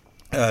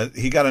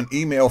 he got an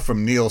email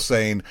from Neil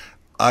saying,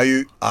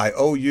 I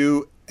owe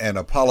you and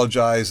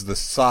apologize the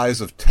size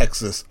of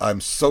Texas.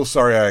 I'm so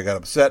sorry I got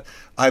upset.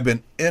 I've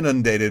been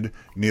inundated,"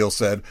 Neil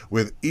said,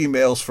 "with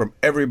emails from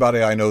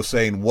everybody I know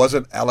saying,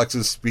 wasn't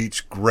Alex's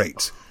speech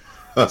great?"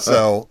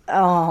 So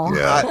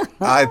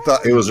I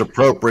thought it was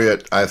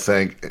appropriate, I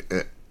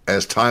think,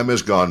 as time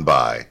has gone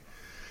by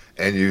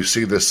and you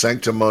see the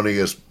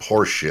sanctimonious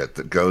horseshit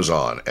that goes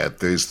on at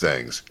these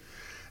things.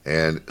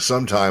 And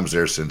sometimes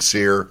they're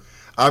sincere.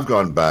 I've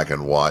gone back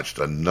and watched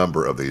a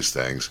number of these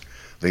things,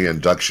 the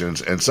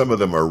inductions, and some of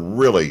them are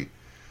really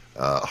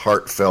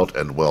heartfelt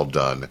and well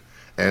done.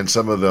 And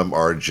some of them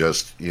are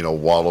just,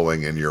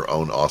 wallowing in your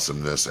own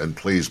awesomeness and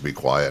please be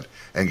quiet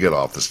and get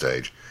off the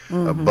stage.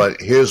 But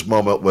his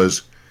moment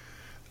was,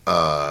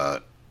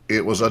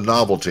 it was a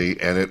novelty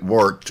and it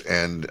worked.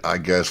 And I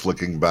guess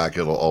looking back,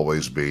 it'll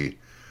always be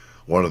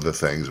one of the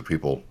things that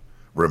people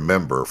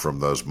remember from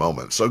those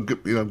moments. So,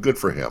 good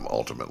for him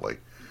ultimately.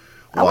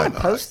 I want to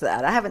post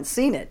that. I haven't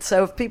seen it.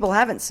 So if people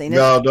haven't seen it.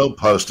 No, don't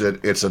post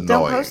it. It's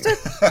annoying. Don't post it?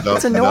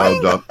 It's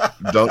annoying? No,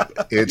 don't.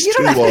 It's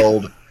too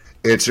old.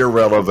 It's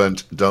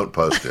irrelevant. Don't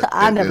post it.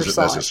 I never isn't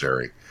saw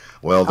necessary.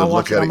 Well, then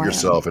look at it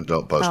yourself and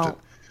don't post it.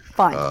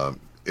 Fine.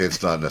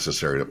 It's not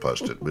necessary to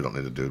post it. We don't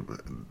need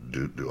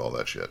to do all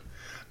that shit.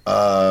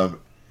 We're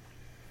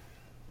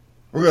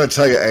going to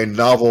tell you a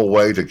novel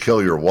way to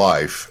kill your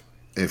wife.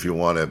 If you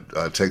want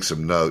to take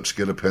some notes,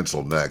 get a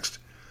pencil next.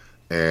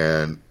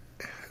 And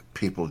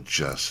people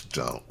just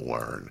don't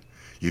learn.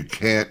 You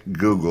can't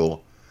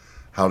Google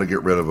how to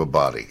get rid of a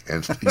body,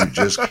 and you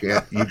just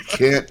can't.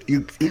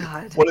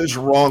 God. What is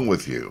wrong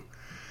with you?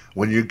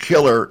 When you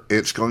kill her,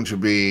 it's going to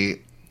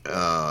be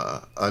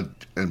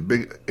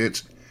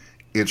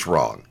it's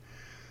wrong.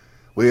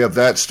 We have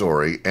that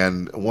story,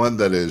 and one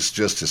that is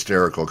just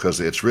hysterical because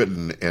it's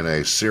written in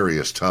a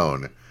serious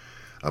tone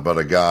about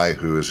a guy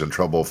who is in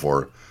trouble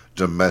for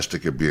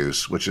domestic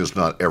abuse, which is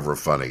not ever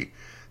funny.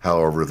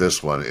 However,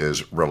 this one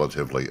is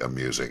relatively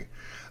amusing.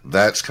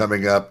 That's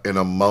coming up in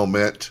a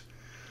moment.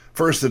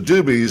 First, the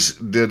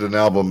Doobies did an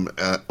album,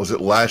 was it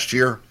last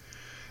year?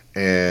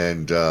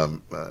 And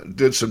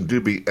did some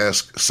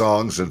Doobie-esque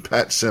songs, and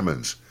Pat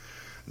Simmons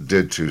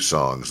did 2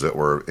 songs that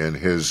were in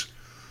his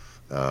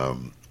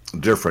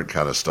different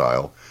kind of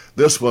style.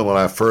 This one, when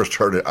I first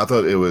heard it, I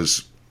thought it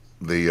was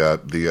the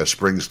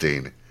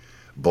Springsteen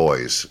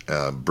Boys,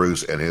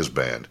 Bruce and his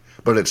band.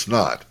 But it's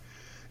not.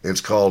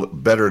 It's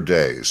called Better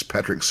Days,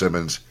 Patrick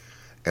Simmons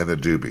and the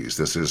Doobies.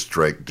 This is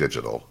Drake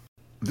Digital.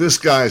 This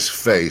guy's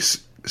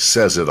face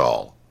says it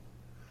all.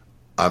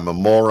 I'm a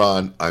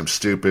moron. I'm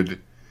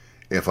stupid.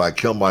 If I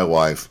kill my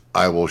wife,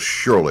 I will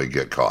surely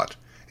get caught.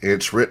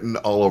 It's written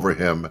all over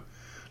him,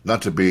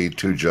 not to be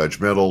too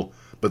judgmental,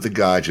 but the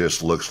guy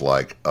just looks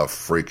like a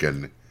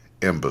freaking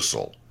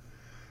imbecile.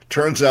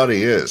 Turns out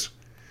he is.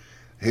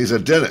 He's a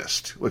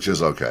dentist, which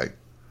is okay.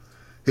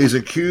 He's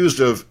accused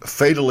of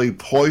fatally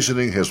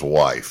poisoning his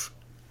wife.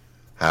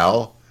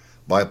 How?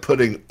 By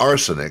putting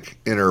arsenic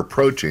in her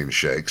protein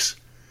shakes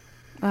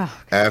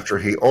after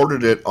he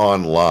ordered it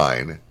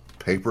online,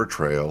 paper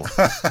trail,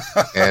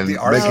 and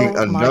making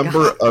a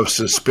number of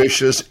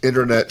suspicious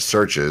internet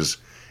searches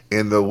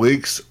in the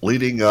weeks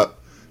leading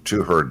up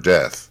to her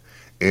death,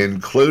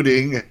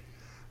 including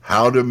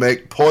how to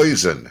make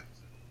poison.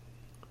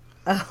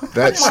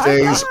 That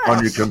stays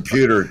on your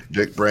computer,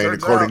 Dick Brain,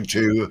 according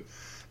to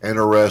an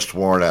arrest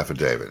warrant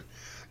affidavit.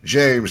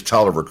 James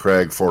Tolliver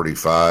Craig,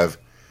 45,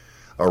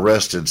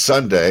 arrested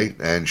Sunday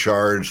and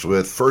charged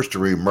with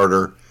first-degree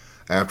murder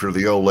after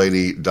the old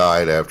lady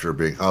died after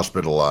being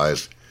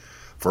hospitalized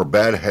for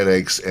bad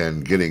headaches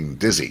and getting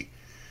dizzy.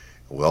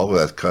 Well,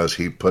 that's because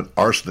he put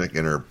arsenic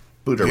in her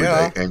food every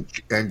day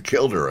and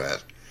killed her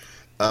ass.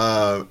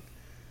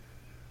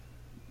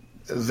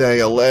 They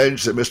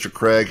allege that Mr.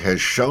 Craig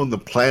has shown the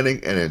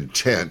planning and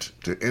intent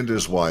to end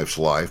his wife's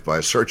life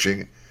by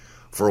searching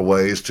for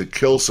ways to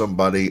kill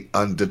somebody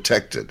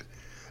undetected.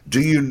 Do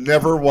you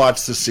never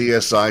watch the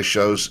CSI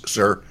shows,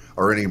 sir,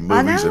 or any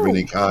movies of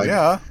any kind?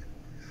 Yeah.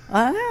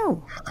 I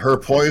know. Her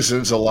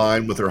poisons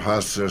align with her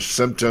hospice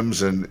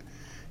symptoms, and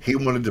he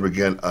wanted to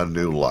begin a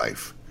new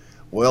life.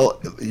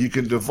 Well, you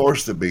can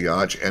divorce the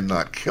biatch and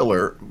not kill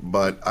her,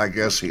 but I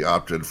guess he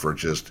opted for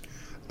just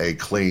a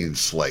clean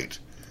slate.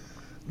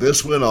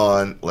 This went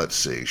on, let's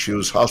see, she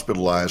was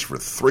hospitalized for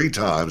 3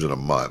 times in a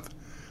month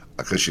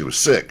because she was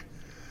sick,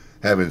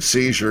 having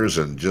seizures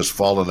and just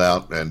falling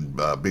out and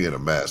being a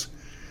mess.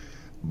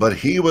 But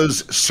he was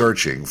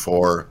searching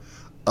for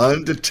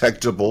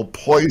undetectable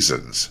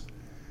poisons.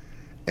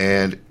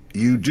 And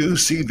you do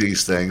see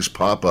these things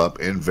pop up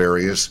in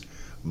various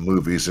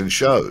movies and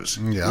shows.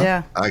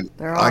 Yeah.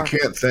 I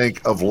can't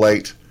think of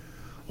late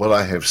what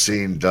I have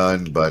seen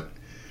done, but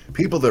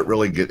people that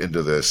really get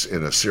into this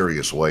in a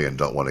serious way and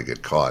don't want to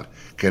get caught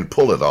can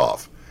pull it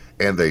off,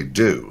 and they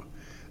do.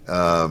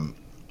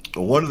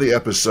 One of the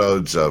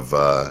episodes of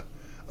a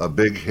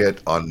big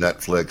hit on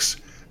Netflix,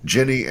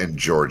 Ginny and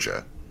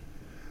Georgia,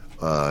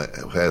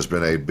 has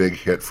been a big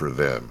hit for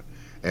them.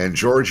 And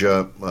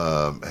Georgia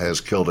has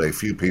killed a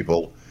few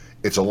people.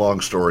 It's a long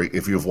story.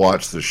 If you've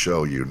watched the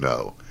show, you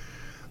know.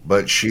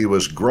 But she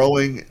was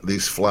growing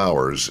these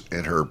flowers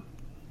in her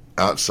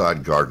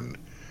outside garden,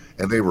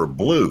 and they were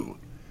blue.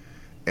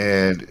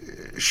 And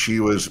she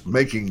was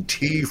making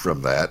tea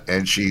from that,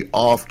 and she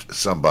offed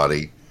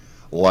somebody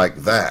like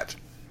that,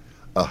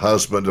 a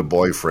husband, a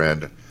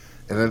boyfriend.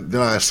 And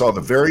then I saw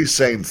the very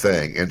same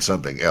thing in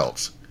something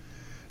else.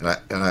 And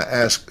I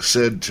asked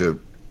Sid to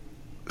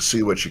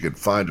see what you could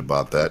find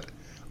about that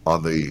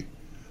on the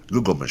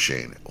Google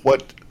machine.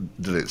 What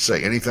did it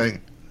say?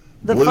 Anything?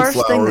 The Blue first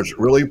flowers, thing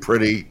really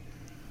pretty.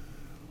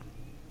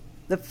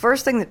 The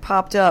first thing that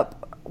popped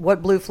up,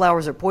 what blue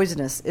flowers are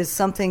poisonous, is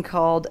something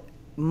called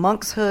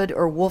monkshood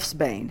or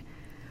wolfsbane.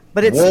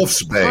 But it's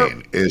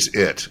Wolfsbane is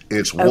it.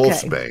 It's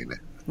wolfsbane.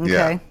 Okay.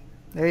 Yeah.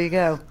 There you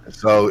go.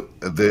 So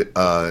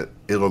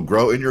it'll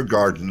grow in your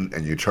garden,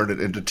 and you turn it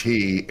into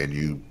tea, and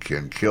you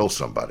can kill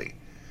somebody.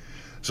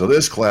 So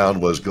this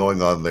clown was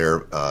going on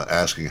there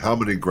asking how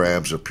many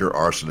grams of pure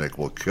arsenic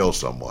will kill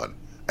someone.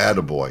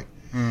 Attaboy.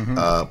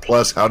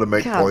 Plus how to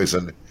make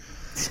poison,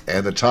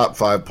 and the top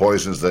 5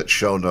 poisons that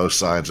show no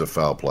signs of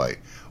foul play.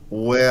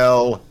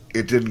 Well,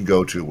 it didn't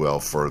go too well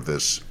for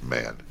this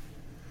man.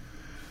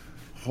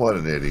 What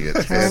an idiot.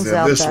 Turns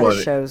out this that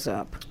one shows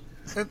up.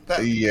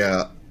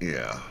 Yeah.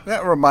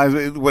 That reminds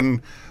me,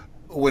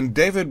 when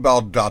David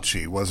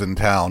Baldacci was in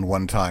town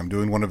one time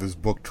doing one of his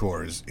book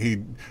tours,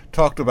 he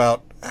talked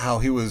about how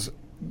he was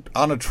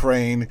on a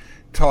train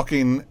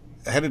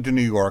headed to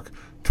New York,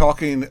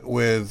 talking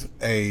with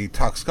a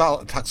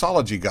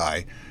toxology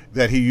guy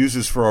that he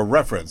uses for a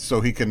reference so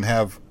he can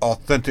have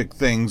authentic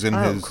things in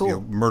his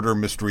murder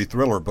mystery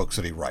thriller books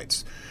that he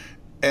writes.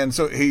 And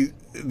so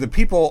the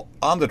people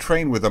on the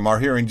train with him are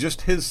hearing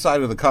just his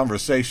side of the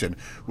conversation,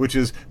 which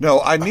is, no,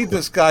 I need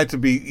this guy to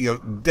be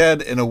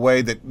dead in a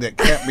way that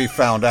can't be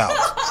found out.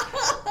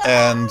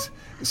 And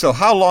so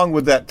how long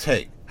would that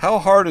take? How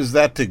hard is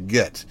that to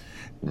get?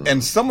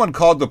 And someone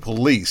called the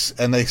police,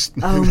 and they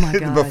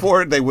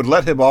before they would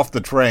let him off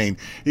the train,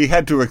 he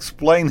had to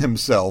explain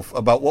himself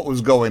about what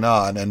was going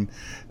on. And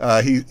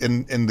he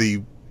in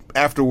the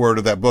afterword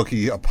of that book,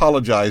 he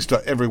apologized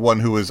to everyone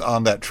who was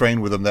on that train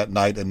with him that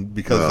night, and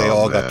because they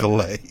all got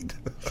delayed.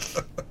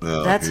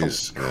 No,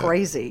 that's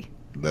crazy.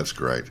 That's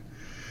great.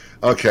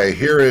 Okay,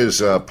 here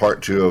is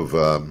part 2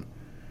 of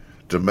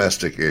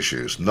domestic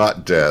issues,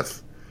 not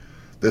death.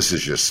 This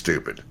is just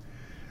stupid.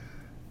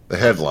 The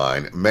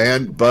headline,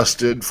 man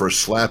busted for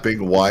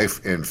slapping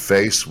wife in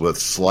face with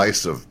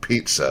slice of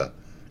pizza,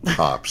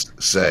 cops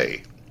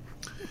say.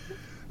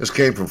 This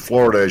came from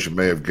Florida, as you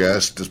may have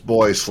guessed. This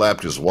boy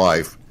slapped his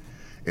wife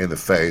in the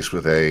face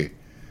with a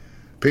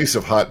piece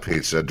of hot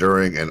pizza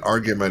during an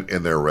argument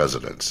in their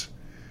residence.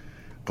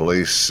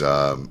 Police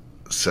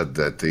said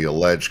that the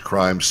alleged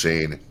crime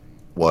scene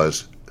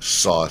was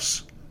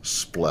sauce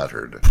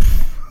splattered.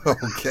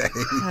 Okay.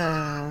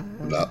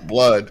 Not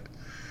blood.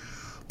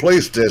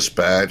 Police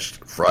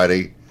dispatched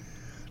Friday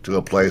to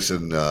a place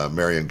in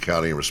Marion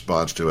County in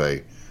response to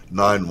a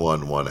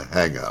 911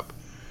 hang-up.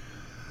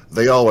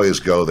 They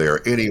always go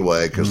there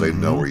anyway because they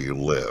know where you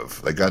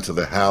live. They got to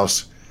the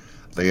house.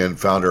 They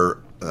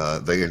encounter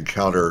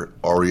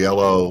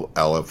Aurelio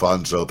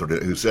Alfonso,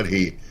 who said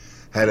he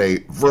had a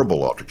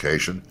verbal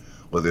altercation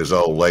with his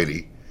old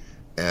lady,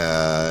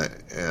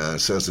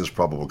 says his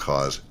probable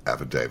cause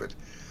affidavit.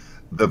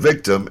 The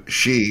victim,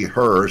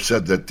 her,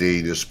 said that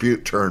the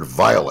dispute turned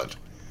violent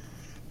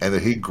and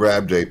that he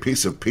grabbed a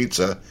piece of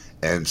pizza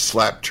and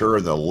slapped her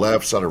in the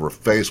left side of her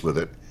face with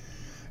it.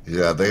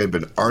 Yeah, they had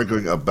been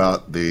arguing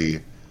about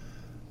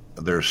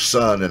their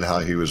son and how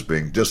he was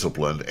being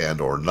disciplined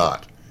and or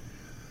not.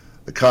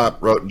 The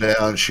cop wrote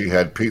down she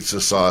had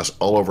pizza sauce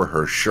all over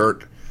her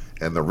shirt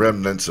and the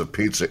remnants of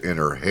pizza in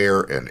her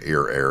hair and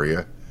ear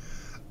area.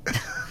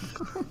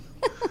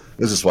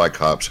 This is why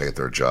cops hate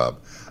their job.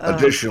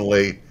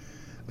 Additionally,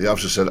 the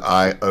officer said,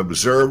 I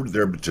observed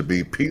there to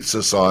be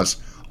pizza sauce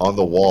on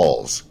the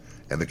walls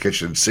and the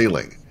kitchen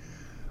ceiling,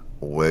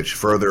 which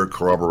further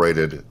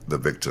corroborated the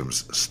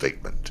victim's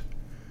statement.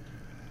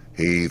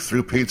 He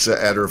threw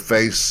pizza at her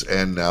face,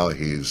 and now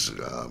he's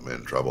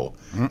in trouble,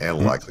 and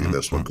likely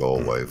this will go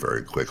away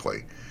very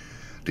quickly.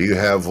 Do you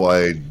have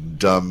a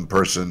dumb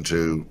person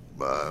to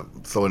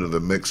throw into the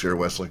mix here,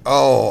 Wesley?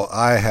 Oh,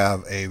 I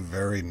have a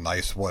very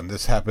nice one.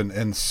 This happened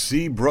in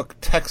Seabrook,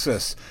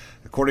 Texas.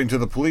 According to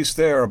the police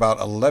there, about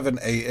 11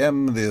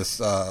 a.m. this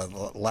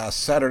last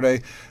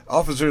Saturday,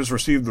 officers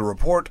received the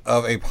report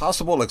of a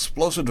possible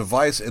explosive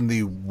device in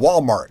the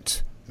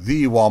Walmart.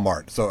 The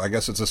Walmart. So I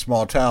guess it's a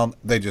small town.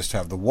 They just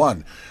have the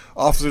one.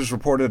 Officers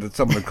reported that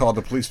someone had called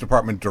the police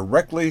department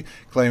directly,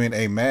 claiming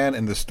a man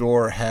in the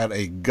store had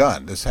a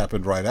gun. This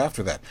happened right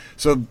after that.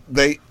 So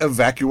they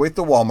evacuate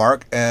the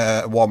Walmart,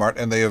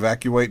 and they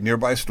evacuate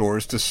nearby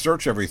stores to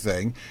search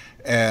everything.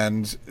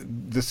 And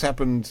this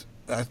happened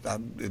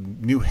in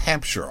New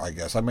Hampshire, I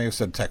guess. I may have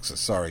said Texas.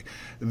 Sorry.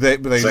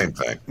 Same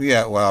thing.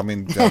 Yeah, well, I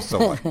mean,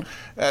 so what?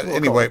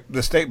 Anyway,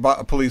 the state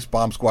police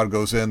bomb squad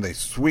goes in. They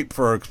sweep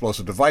for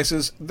explosive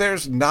devices.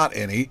 There's not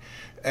any.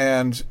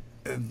 And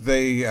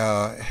they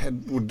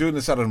were doing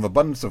this out of an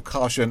abundance of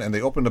caution, and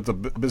they opened up the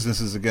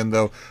businesses again,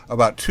 though,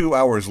 about 2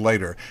 hours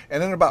later.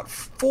 And then about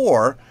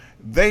 4,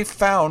 they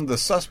found the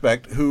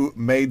suspect who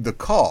made the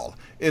call.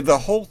 The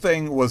whole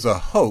thing was a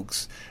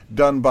hoax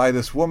done by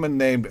this woman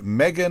named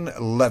Megan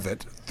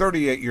Levitt,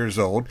 38 years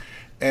old,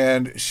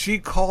 and she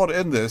called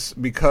in this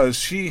because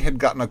she had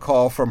gotten a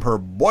call from her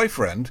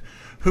boyfriend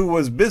who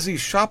was busy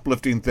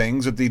shoplifting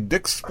things at the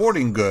Dick's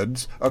Sporting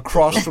Goods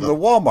across from the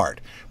Walmart,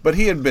 but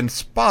he had been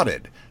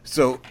spotted.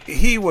 So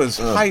he was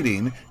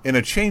hiding in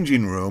a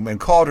changing room and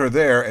called her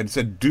there and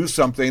said, do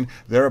something.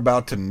 They're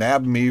about to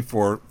nab me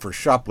for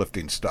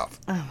shoplifting stuff.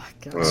 Oh,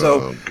 my God.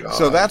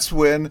 So that's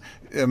when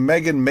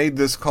Megan made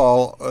this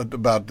call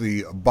about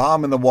the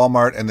bomb in the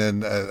Walmart and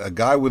then a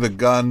guy with a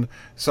gun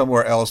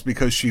somewhere else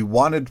because she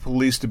wanted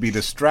police to be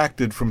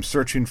distracted from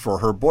searching for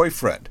her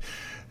boyfriend.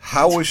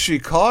 How was she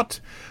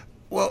caught?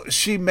 Well,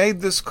 she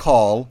made this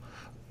call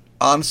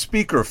on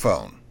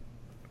speakerphone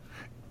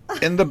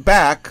in the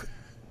back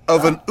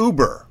of an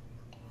Uber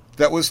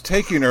that was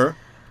taking her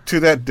to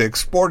that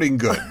Dick's Sporting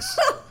Goods.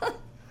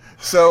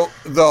 So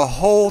the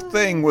whole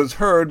thing was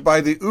heard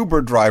by the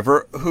Uber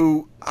driver,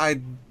 who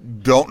I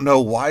don't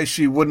know why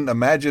she wouldn't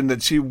imagine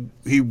that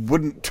he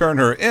wouldn't turn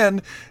her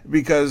in,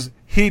 because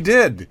he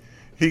did.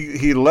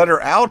 He let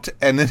her out,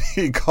 and then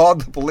he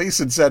called the police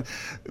and said,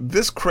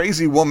 this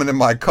crazy woman in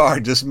my car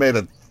just made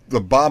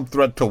the bomb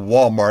threat to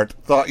Walmart.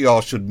 Thought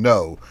y'all should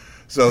know.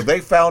 So they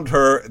found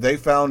her, they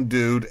found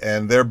dude,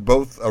 and they're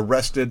both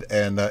arrested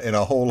and in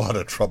a whole lot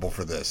of trouble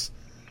for this.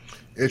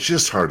 It's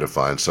just hard to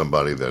find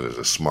somebody that is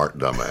a smart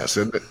dumbass,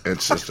 isn't it?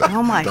 It's just a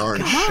oh my darn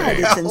God,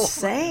 shame. it's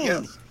insane.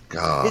 Yes.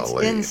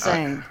 Golly. It's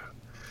insane.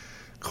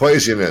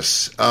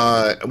 Craziness.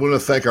 I want to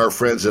thank our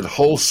friends at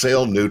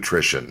Wholesale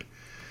Nutrition,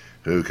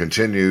 who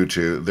continue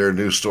to, their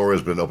new store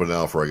has been open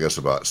now for, I guess,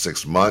 about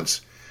 6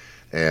 months,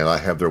 and I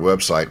have their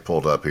website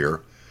pulled up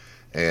here.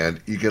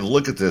 And you can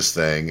look at this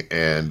thing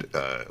and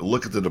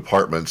look at the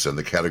departments and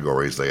the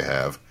categories they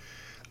have.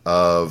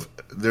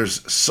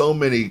 There's so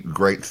many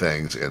great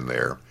things in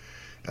there.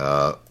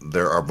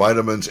 There are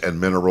vitamins and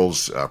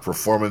minerals,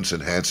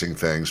 performance-enhancing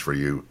things for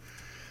you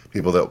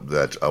people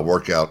that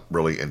work out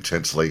really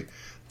intensely,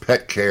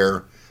 pet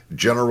care,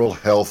 general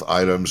health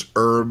items,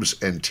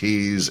 herbs and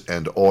teas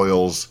and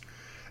oils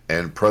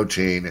and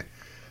protein.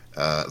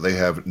 They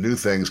have new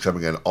things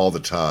coming in all the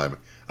time.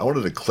 I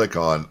wanted to click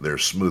on their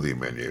smoothie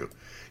menu.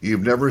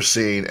 You've never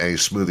seen a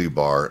smoothie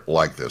bar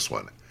like this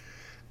one.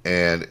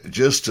 And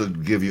just to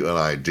give you an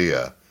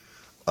idea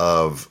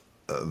of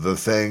the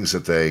things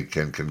that they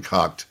can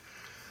concoct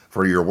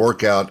for your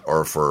workout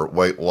or for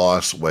weight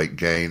loss, weight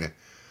gain,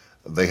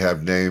 they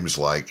have names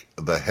like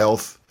the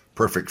Health,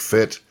 Perfect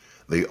Fit,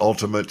 the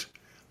Ultimate,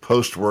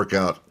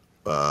 Post-Workout,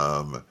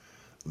 the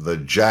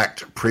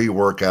Jacked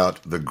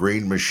Pre-Workout, the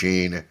Green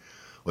Machine,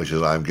 which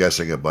is, I'm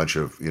guessing, a bunch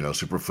of,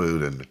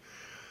 superfood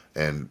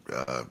and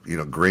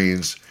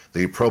greens,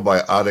 the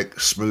probiotic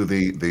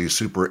smoothie, the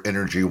super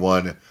energy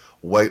one,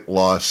 weight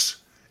loss,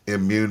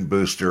 immune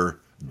booster,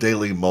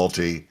 daily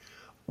multi.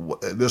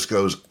 This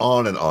goes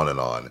on and on and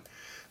on.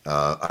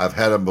 I've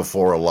had them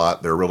before a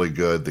lot. They're really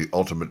good. The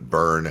ultimate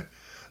burn,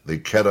 the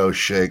keto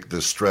shake,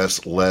 the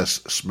stress less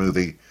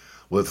smoothie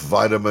with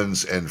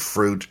vitamins and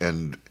fruit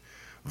and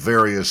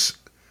various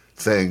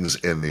things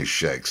in these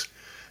shakes.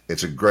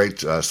 It's a great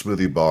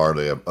smoothie bar.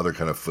 They have other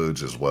kind of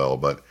foods as well,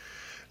 but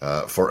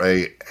for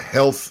a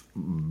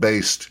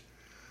health-based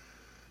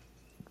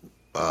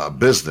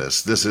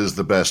business, this is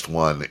the best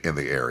one in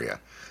the area.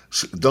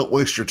 So don't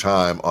waste your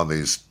time on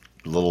these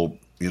little,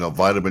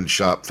 vitamin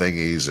shop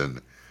thingies and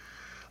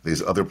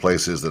these other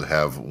places that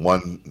have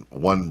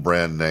one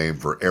brand name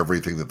for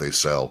everything that they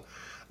sell.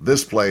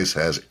 This place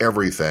has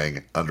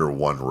everything under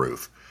one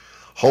roof.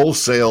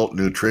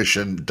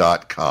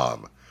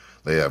 WholesaleNutrition.com.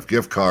 They have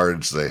gift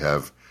cards. They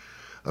have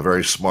a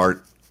very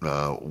smart,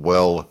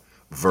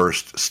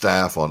 well-versed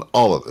staff on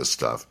all of this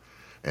stuff,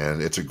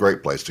 and it's a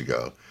great place to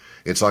go.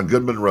 It's on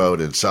Goodman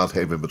Road in South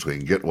Haven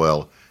between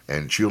Getwell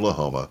and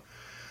Chulahoma.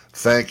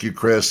 Thank you,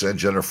 Chris and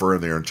Jennifer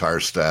and their entire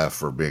staff,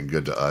 for being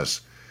good to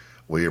us.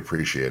 We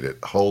appreciate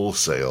it.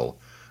 Wholesale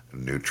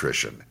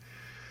Nutrition.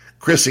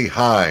 Chrissy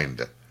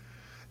Hind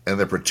and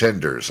the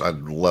Pretenders. I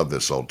love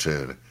this old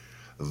tune.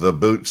 the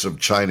boots of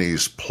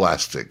Chinese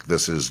plastic.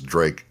 This is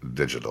Drake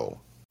Digital.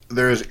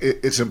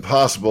 It's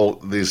impossible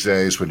these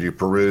days when you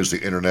peruse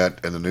the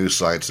internet and the news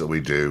sites that we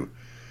do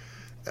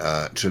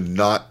to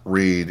not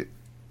read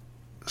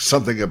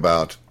something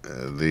about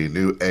the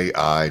new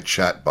AI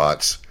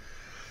chatbots,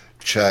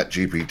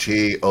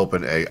 ChatGPT,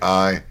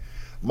 OpenAI.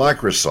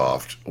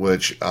 Microsoft,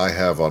 which I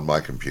have on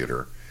my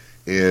computer,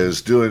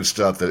 is doing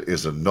stuff that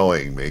is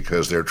annoying me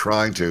because they're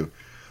trying to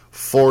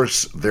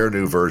force their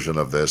new version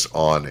of this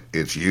on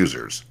its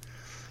users.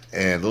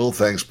 And little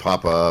things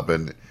pop up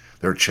and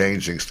they're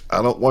changing.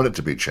 I don't want it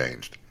to be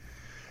changed.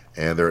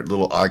 And there are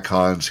little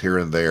icons here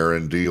and there.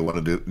 And do you want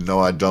to do? No,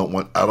 I don't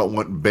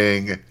want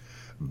Bing.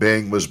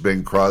 Bing was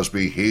Bing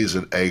Crosby. He's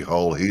an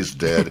a-hole. He's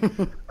dead.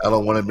 I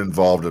don't want him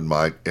involved in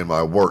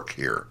my work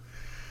here.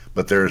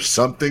 But there's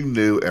something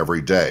new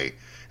every day.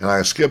 And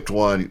I skipped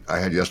one I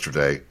had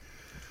yesterday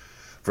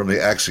from the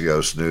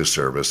Axios news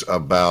service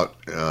about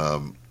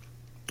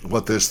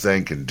what this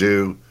thing can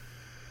do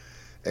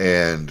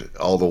and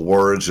all the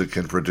words it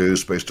can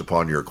produce based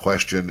upon your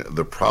question.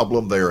 The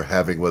problem they are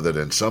having with it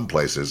in some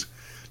places,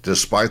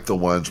 despite the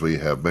ones we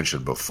have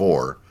mentioned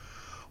before,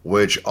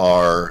 which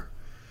are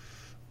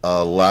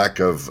a lack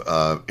of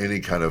any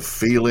kind of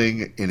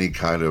feeling, any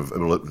kind of,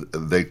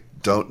 they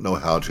don't know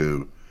how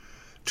to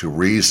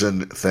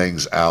reason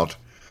things out.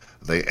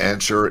 They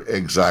answer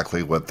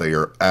exactly what they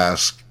are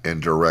asked in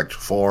direct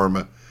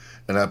form,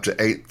 and up to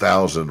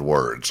 8,000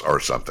 words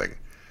or something.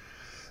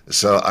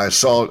 So I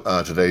saw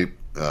today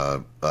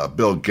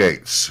Bill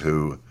Gates,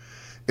 who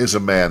is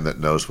a man that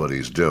knows what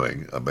he's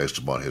doing based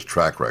upon his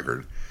track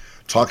record,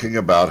 talking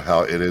about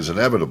how it is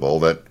inevitable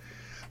that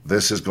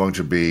this is going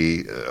to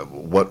be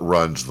what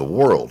runs the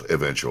world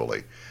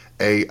eventually,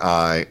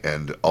 AI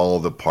and all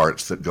the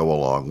parts that go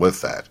along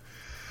with that.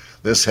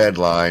 This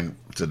headline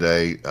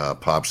today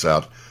pops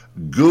out,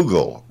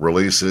 Google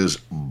releases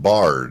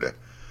Bard,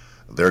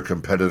 their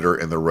competitor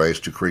in the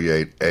race to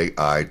create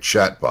AI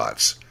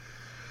chatbots.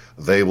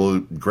 They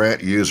will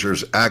grant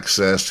users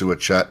access to a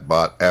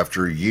chatbot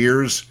after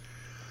years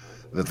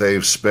that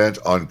they've spent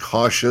on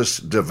cautious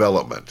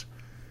development,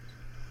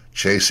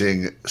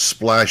 chasing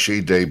splashy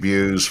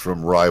debuts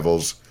from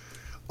rivals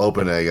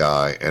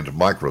OpenAI and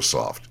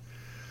Microsoft.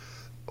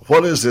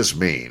 What does this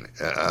mean?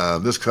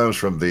 This comes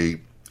from the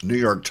New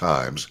York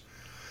Times.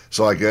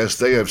 So I guess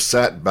they have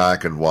sat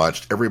back and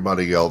watched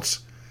everybody else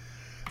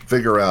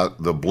figure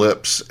out the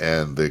blips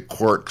and the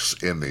quirks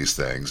in these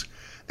things,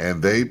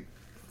 and they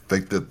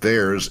think that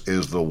theirs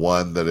is the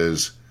one that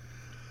is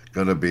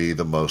going to be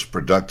the most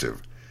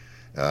productive.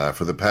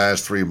 For the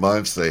past 3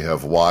 months, they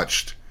have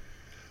watched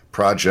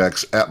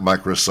projects at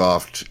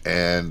Microsoft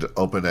and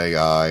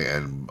OpenAI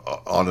and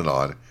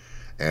on,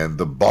 and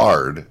the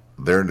Bard,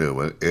 their new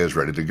one, is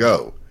ready to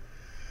go.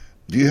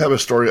 Do you have a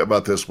story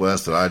about this,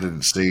 Wes, that I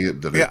didn't see?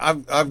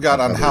 I've got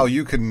on how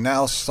you can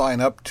now sign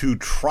up to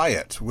try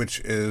it, which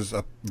is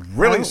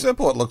really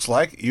simple, it looks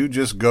like. You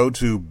just go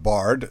to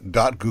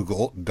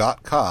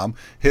bard.google.com,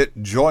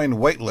 hit join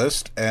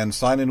waitlist, and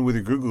sign in with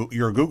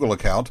your Google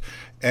account.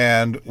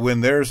 And when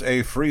there's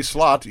a free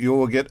slot, you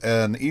will get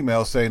an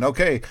email saying,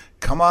 okay,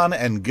 come on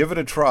and give it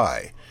a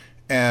try.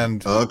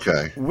 And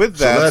with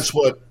that... So that's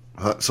what...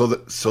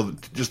 So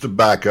just to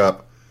back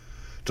up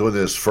to when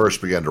this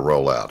first began to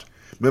roll out.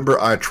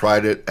 Remember, I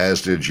tried it,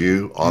 as did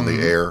you, on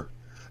the air,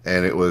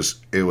 and there was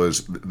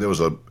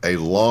a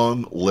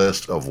long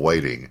list of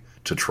waiting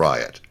to try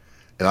it,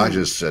 and I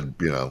just said,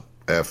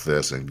 F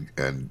this, and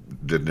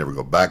didn't ever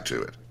go back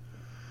to it.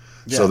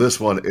 Yeah. So this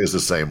one is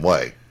the same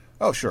way.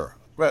 Oh, sure,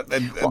 but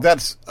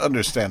that's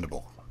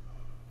understandable.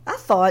 I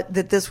thought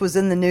that this was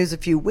in the news a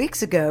few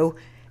weeks ago,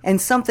 and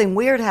something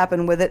weird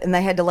happened with it, and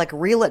they had to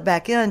reel it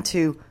back in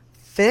to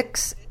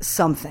fix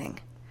something.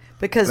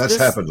 Because that's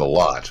happened a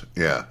lot,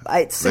 yeah.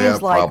 It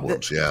seems like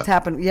problems, it's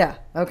happened. Yeah.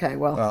 Okay.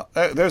 Well,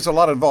 there's a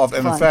lot involved,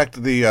 and in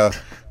fact, the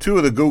two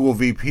of the Google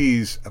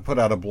VPs put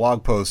out a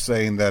blog post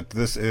saying that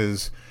this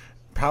is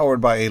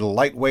powered by a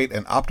lightweight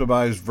and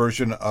optimized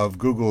version of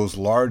Google's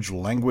large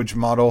language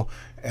model,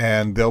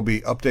 and they'll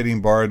be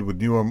updating Bard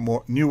with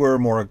newer,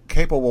 more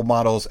capable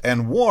models,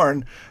 and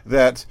warn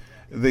that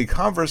the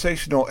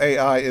conversational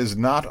AI is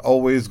not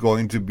always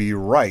going to be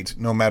right,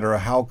 no matter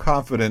how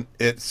confident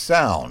it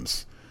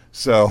sounds.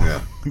 So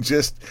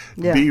just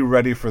be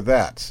ready for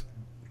that.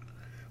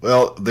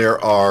 Well, there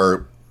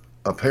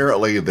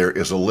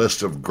is a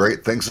list of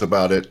great things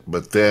about it,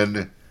 but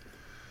then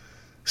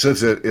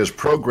since it is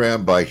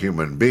programmed by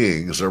human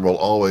beings, there will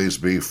always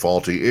be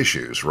faulty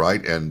issues,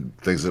 right? And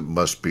things that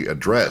must be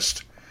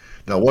addressed.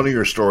 Now, one of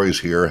your stories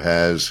here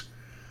has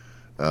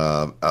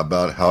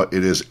about how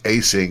it is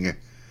acing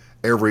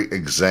every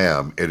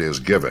exam it is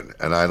given.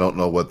 And I don't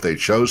know what they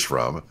chose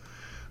from.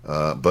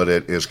 But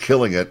it is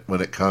killing it when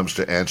it comes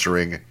to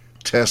answering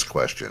test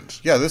questions.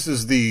 Yeah, this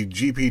is the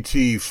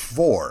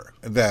GPT-4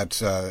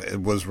 that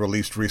was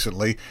released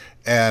recently,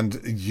 and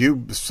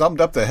you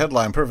summed up the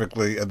headline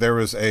perfectly. There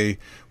is a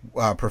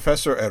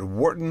professor at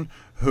Wharton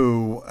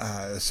who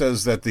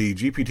says that the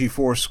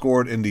GPT-4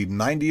 scored in the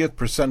 90th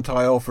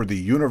percentile for the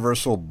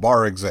universal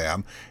bar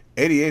exam,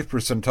 88th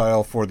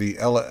percentile for the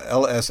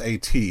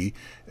LSAT,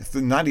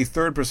 the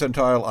 93rd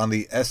percentile on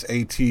the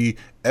SAT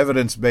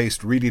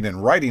evidence-based reading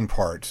and writing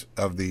part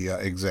of the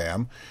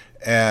exam.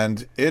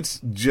 And it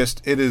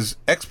is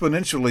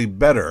exponentially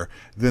better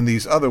than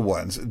these other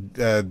ones.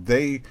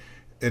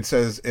 It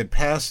says it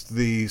passed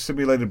the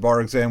simulated bar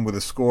exam with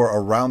a score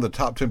around the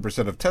top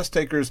 10% of test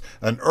takers.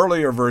 An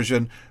earlier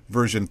version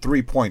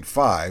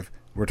 3.5,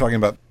 we're talking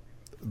about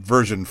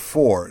version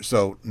 4,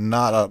 so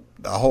not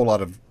a whole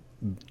lot of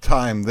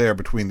time there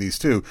between these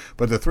two.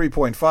 But the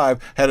 3.5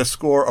 had a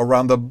score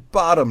around the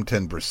bottom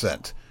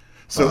 10%.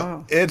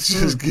 So it's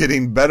just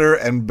getting better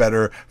and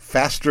better,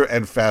 faster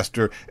and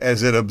faster,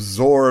 as it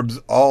absorbs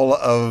all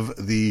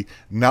of the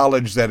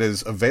knowledge that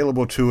is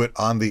available to it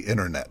on the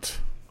internet.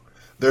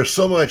 There's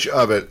so much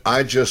of it.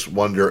 I just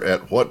wonder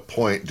at what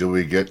point do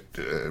we get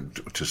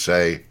to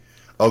say,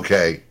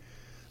 okay,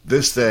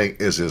 this thing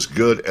is as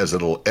good as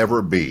it'll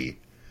ever be.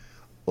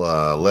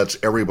 Let's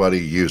everybody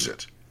use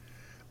it.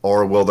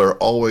 Or will there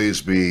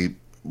always be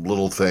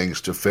little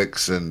things to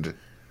fix and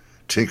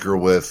tinker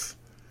with?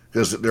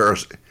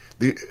 Because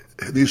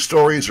these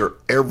stories are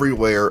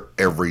everywhere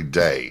every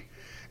day.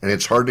 And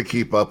it's hard to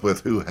keep up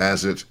with who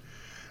has it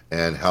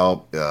and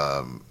how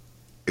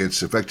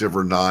it's effective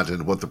or not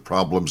and what the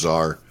problems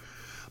are.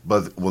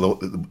 But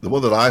the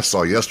one that I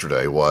saw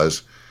yesterday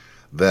was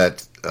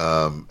that,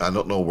 I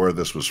don't know where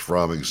this was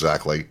from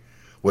exactly,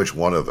 which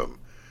one of them.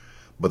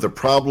 But the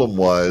problem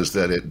was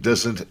that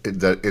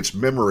that its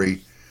memory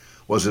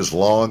was as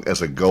long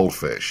as a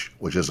goldfish,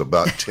 which is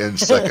about 10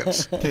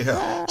 seconds.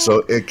 Yeah. So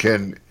it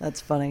can... That's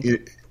funny.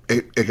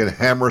 It can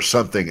hammer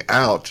something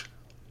out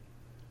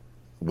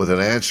with an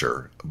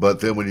answer, but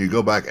then when you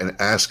go back and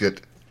ask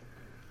it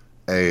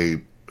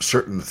a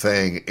certain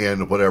thing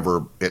in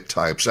whatever it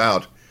types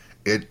out,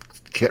 it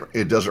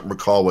doesn't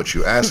recall what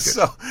you ask it.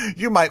 So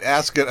you might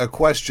ask it a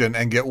question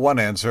and get one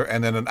answer,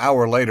 and then an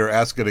hour later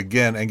ask it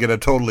again and get a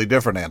totally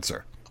different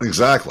answer.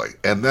 Exactly.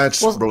 And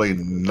that's really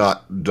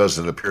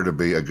doesn't appear to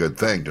be a good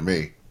thing to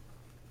me.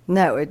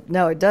 No,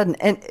 it doesn't.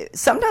 And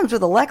sometimes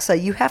with Alexa,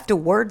 you have to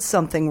word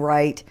something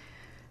right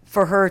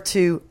for her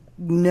to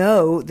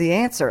know the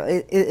answer.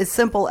 It's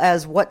simple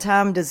as, what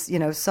time does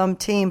some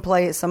team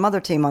play some other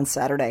team on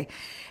Saturday?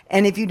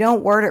 And if you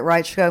don't word it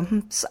right, she'll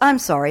go, I'm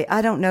sorry,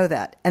 I don't know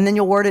that. And then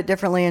you'll word it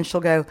differently, and she'll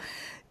go,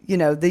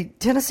 the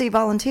Tennessee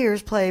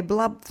Volunteers play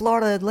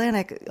Florida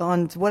Atlantic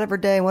on whatever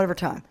day and whatever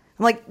time.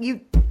 I'm like,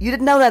 you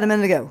didn't know that a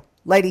minute ago,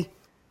 lady.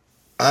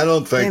 I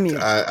don't think.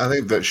 I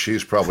think that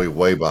she's probably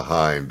way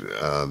behind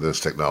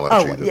this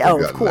technology.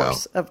 Of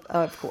course,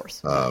 of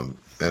course.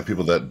 And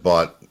people that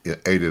bought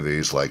 8 of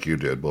these, like you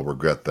did, will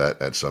regret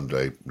that at some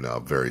day now,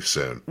 very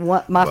soon.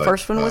 My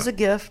first one was a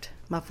gift.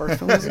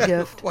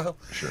 Well,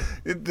 sure.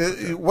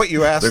 What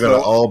you asked, they're going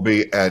to all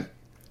be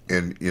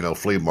in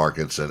flea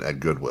markets and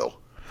at Goodwill.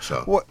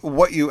 So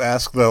what you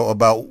ask, though,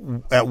 about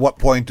at what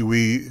point do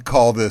we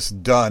call this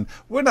done?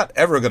 We're not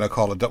ever going to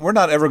call it done. We're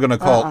not ever going to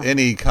call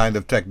any kind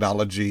of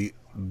technology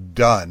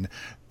done.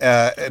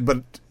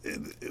 But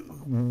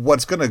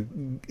it's going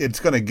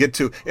to get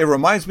to, it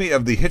reminds me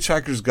of the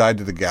Hitchhiker's Guide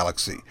to the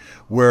Galaxy,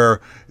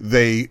 where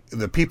the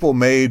people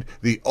made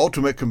the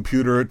ultimate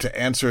computer to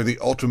answer the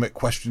ultimate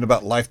question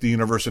about life, the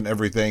universe, and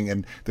everything.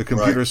 And the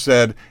computer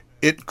said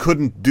it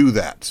couldn't do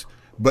that,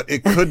 but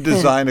it could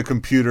design a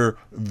computer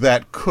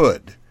that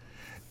could.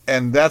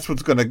 And that's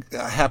what's going to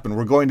happen.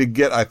 We're going to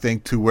get, I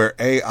think, to where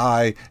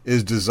AI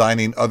is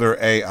designing other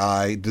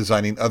AI,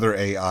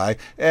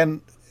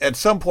 and at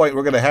some point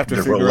we're going to have to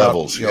different figure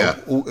levels,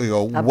 out,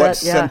 what's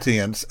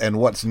sentience and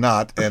what's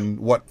not, and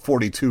what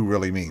 42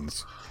 really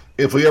means.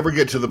 If we ever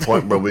get to the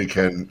point where we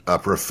can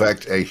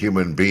perfect a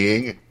human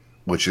being,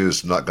 which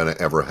is not going to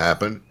ever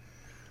happen,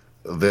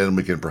 then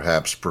we can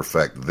perhaps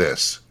perfect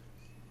this,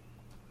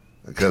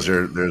 because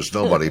there's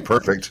nobody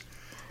perfect.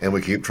 And we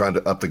keep trying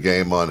to up the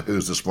game on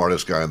who's the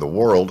smartest guy in the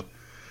world.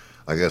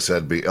 I guess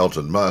that'd be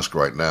Elon Musk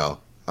right now.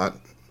 I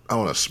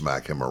want to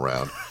smack him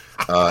around.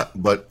 But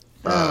oh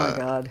my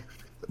God!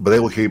 But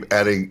they will keep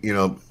adding.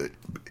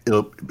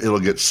 It'll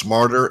get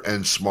smarter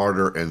and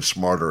smarter and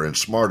smarter and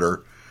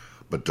smarter.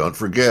 But don't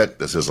forget,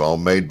 this is all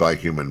made by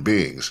human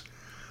beings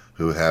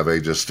who have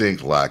a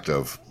distinct lack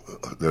of.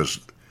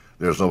 There's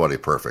nobody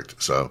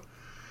perfect. So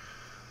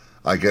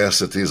I guess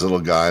that these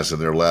little guys in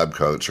their lab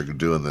coats are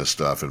doing this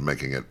stuff and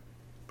making it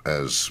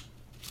as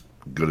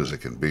good as it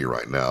can be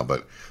right now,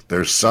 but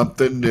there's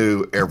something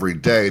new every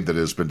day that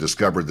has been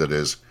discovered that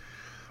is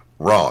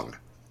wrong,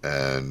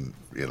 and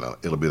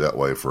it'll be that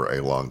way for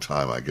a long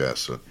time, I guess.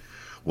 So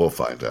we'll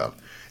find out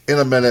in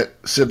a minute.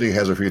 Sydney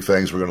has a few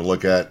things we're going to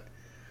look at.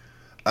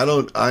 I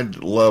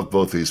love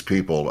both these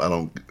people. I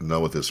don't know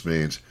what this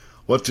means.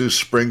 What do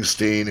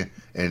Springsteen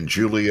and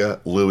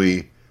Julia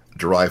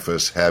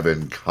Louis-Dreyfus have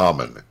in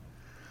common?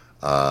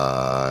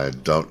 I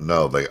don't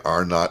know. They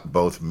are not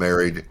both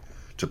married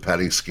to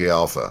Patty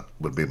Scialfa,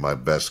 would be my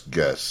best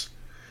guess.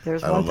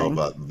 There's I one don't thing.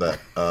 know about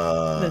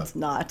that. It's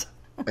not.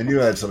 And you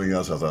had something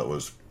else I thought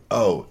was,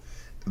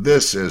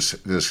 this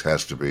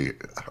has to be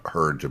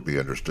heard to be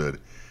understood.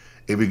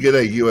 If you get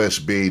a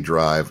USB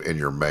drive in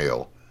your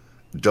mail,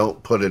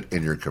 don't put it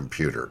in your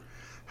computer.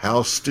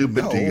 How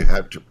stupid do you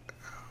have to?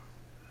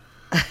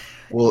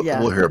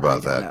 We'll hear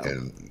about that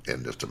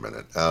in just a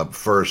minute.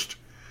 First,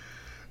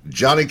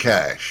 Johnny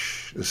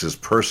Cash. This is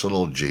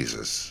Personal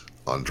Jesus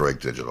on Drake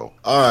Digital.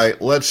 All right,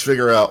 let's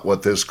figure out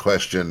what this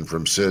question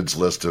from Sid's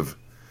list of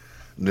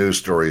news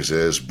stories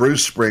is.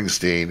 Bruce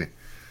Springsteen.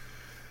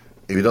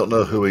 If you don't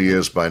know who he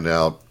is by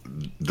now,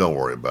 don't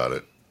worry about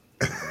it.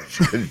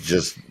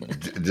 just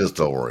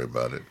don't worry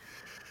about it.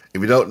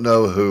 If you don't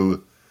know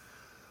who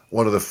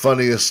one of the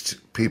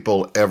funniest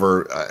people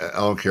ever, I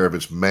don't care if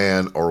it's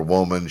man or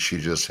woman, she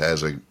just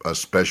has a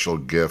special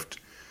gift.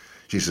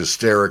 She's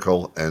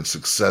hysterical and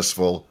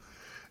successful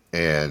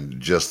and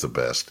just the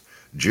best.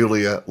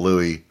 Julia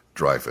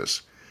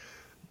Louis-Dreyfus.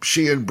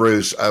 She and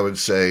Bruce, I would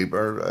say,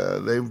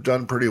 they've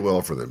done pretty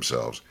well for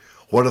themselves.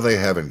 What do they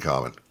have in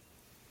common?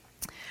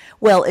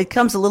 Well, it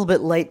comes a little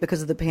bit late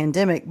because of the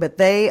pandemic, but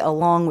they,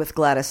 along with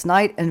Gladys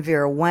Knight and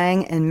Vera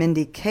Wang and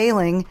Mindy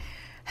Kaling,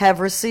 have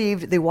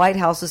received the White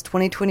House's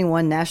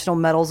 2021 National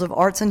Medals of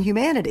Arts and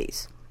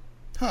Humanities.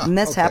 And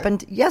this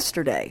happened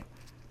yesterday.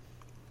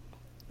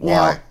 Why?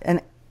 Now,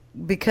 and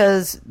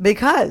because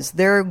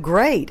they're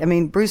great. I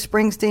mean, Bruce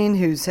Springsteen,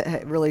 who's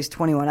released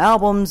 21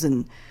 albums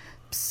and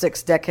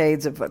 6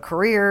 decades of a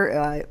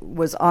career,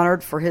 was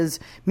honored for his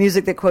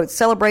music that, quote,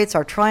 celebrates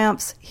our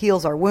triumphs,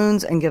 heals our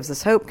wounds, and gives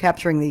us hope,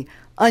 capturing the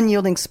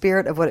unyielding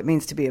spirit of what it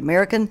means to be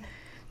American.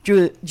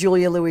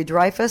 Julia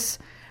Louis-Dreyfus,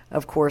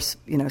 of course,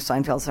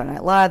 Seinfeld, Saturday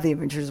Night Live, The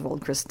Adventures of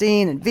Old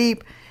Christine, and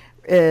Veep,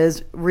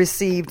 is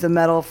received the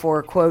medal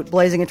for, quote,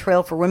 blazing a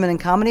trail for women in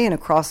comedy and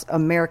across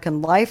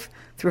American life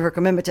through her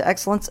commitment to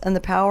excellence and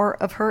the power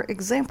of her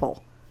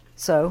example.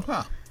 So,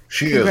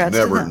 she has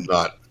never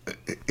not.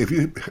 If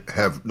you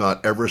have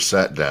not ever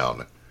sat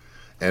down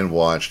and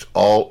watched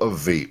all of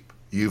Veep,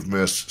 you've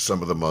missed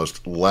some of the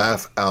most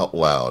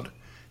laugh-out-loud,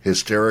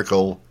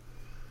 hysterical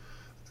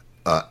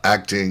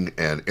acting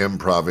and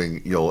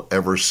improving you'll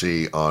ever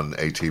see on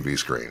a TV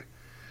screne.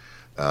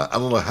 I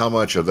don't know how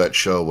much of that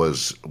show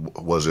was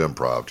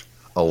improv.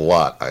 A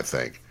lot, I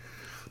think.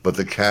 But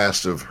the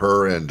cast of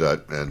her and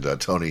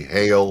Tony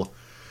Hale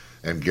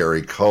and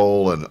Gary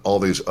Cole and all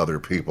these other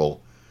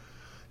people,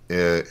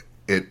 it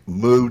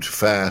moved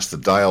fast. The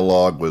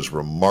dialogue was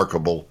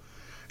remarkable.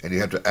 And you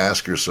have to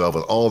ask yourself,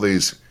 with all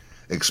these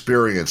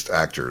experienced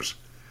actors,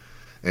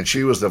 and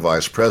she was the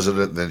vice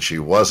president, and then she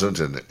wasn't,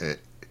 and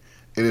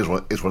it's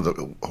one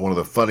of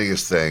the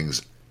funniest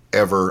things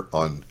ever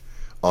on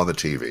the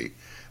TV.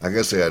 I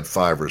guess they had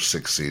 5 or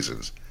 6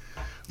 seasons,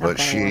 but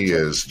she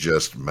is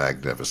just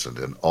magnificent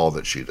in all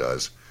that she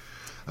does.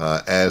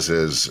 As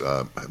is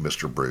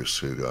Mr. Bruce,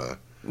 who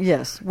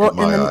yes, well, in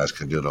my eyes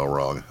can do no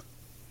wrong.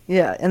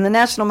 Yeah, and the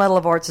National Medal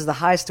of Arts is the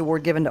highest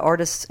award given to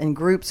artists and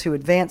groups who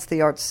advance the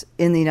arts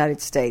in the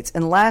United States.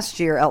 And last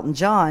year, Elton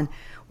John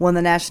won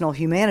the National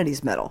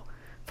Humanities Medal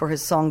for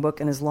his songbook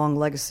and his long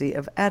legacy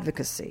of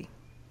advocacy.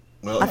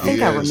 Well, I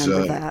think I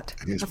remember that.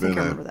 He's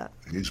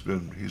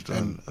done pretty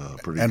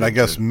good. And I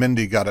guess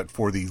Mindy got it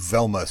for the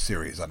Velma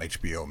series on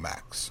HBO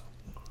Max.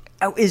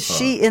 Oh, is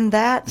she in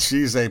that?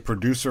 She's a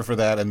producer for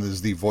that and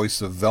is the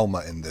voice of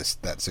Velma in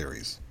that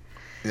series.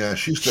 Yeah,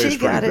 she stays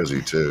pretty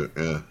busy too.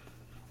 Yeah.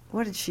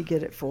 What did she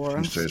get it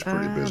for? She stays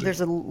pretty busy. There's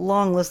a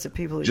long list of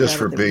people who just got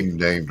for it being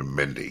named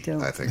Mindy.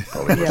 I think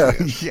probably.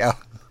 Yeah.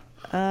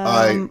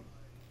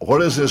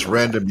 What is this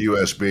random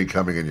USB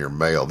coming in your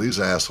mail? These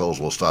assholes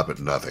will stop at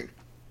nothing.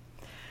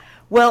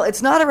 Well,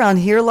 it's not around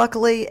here,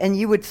 luckily, and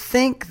you would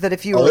think that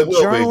if you were a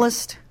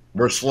journalist...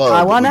 We're slow.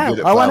 I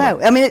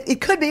know. I mean, it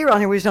could be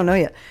around here. We just don't know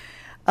yet.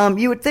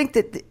 You would think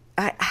that...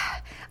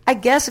 I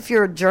guess if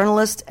you're a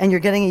journalist and you're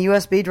getting a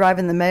USB drive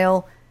in the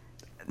mail,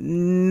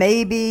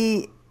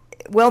 maybe...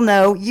 Well,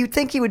 no, you'd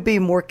think you would be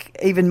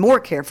even more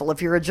careful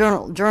if you're a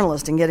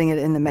journalist and getting it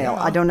in the mail.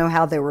 Yeah. I don't know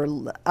how they were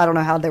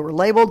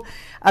labeled.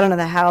 I don't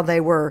know how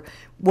they were,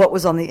 what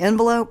was on the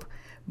envelope,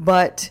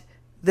 but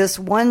this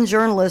one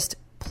journalist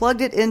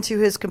plugged it into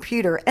his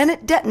computer and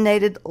it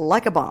detonated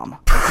like a bomb.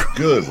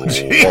 Good Lord.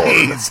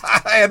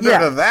 I hadn't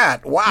heard of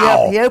that.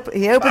 Wow. Yep,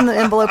 he opened the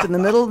envelope in the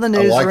middle of the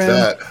newsroom. I like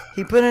that.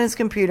 He put it in his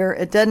computer.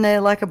 It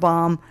detonated like a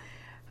bomb.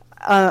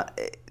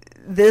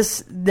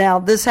 This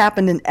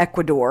happened in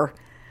Ecuador.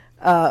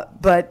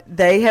 But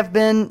they have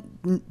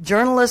been,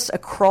 journalists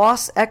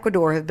across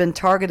Ecuador have been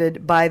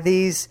targeted by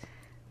these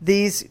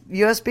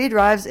USB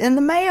drives in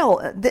the mail.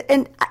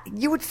 And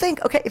you would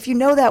think, okay, if you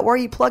know that, why are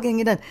you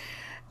plugging it in?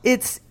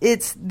 It's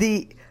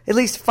at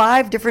least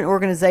 5 different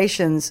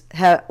organizations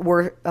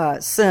were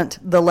sent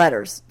the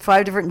letters.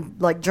 5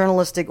 different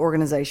journalistic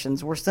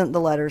organizations were sent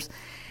the letters.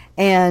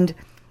 And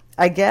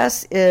I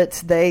guess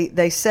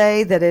they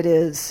say that it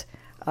is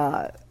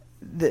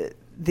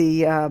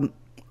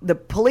the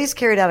police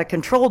carried out a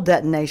controlled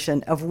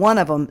detonation of one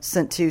of them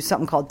sent to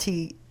something called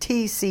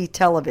TC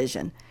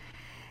Television.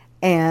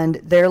 And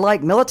they're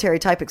like military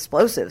type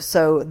explosives.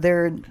 So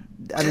they're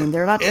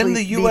not in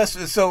the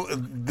U.S. So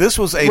this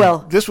was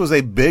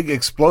a big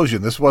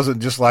explosion. This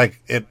wasn't just like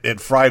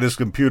it fried his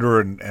computer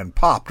and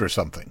popped or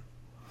something.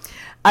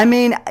 I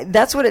mean,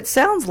 that's what it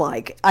sounds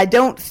like. I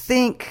don't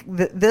think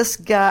that this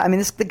guy. I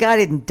mean, the guy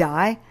didn't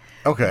die.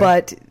 Okay.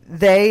 But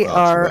they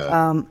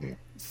are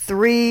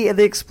 3 of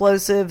the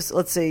explosives.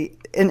 Let's see,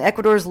 in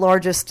Ecuador's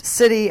largest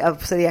city, a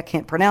city I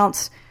can't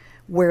pronounce,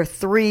 where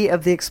 3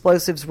 of the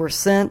explosives were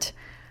sent.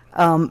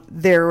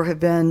 There have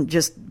been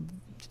just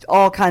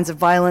all kinds of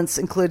violence,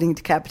 including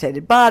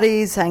decapitated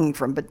bodies, hanging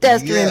from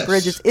pedestrian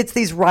bridges. It's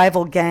these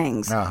rival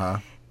gangs. Uh-huh.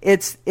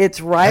 It's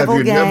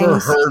rival gangs. Have you never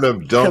heard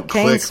of "Don't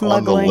click smuggling.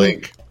 on the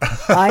link"?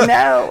 I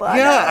know.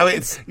 I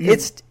mean,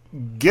 it's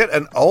get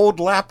an old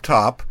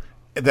laptop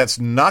that's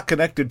not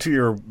connected to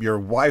your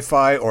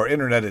Wi-Fi or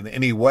internet in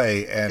any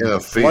way, and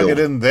plug it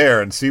in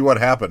there and see what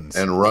happens,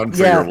 and run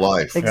for your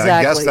life. Exactly. And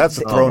I guess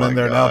that's thrown in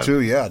there now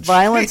too. Yeah,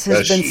 violence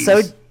has been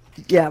so.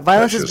 Yeah,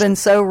 violence has been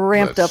so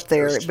ramped up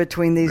there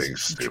between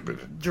these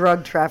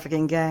drug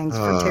trafficking gangs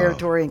for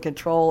territory and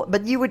control.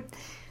 But you would,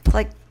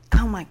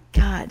 oh my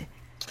God.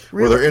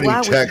 Really? Were there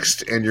any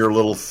text in your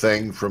little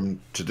thing from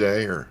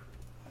today or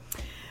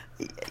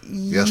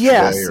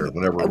yesterday or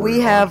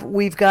whenever?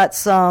 We've got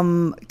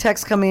some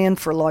text coming in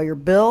for Lawyer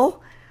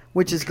Bill,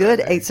 which is good,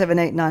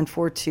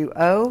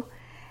 878-9420.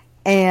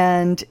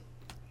 And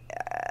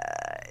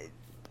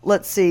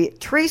let's see,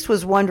 Treese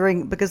was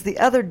wondering, because the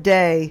other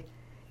day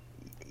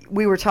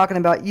we were talking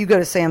about, you go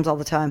to Sam's all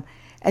the time,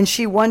 and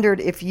she wondered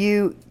if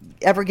you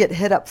ever get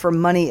hit up for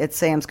money at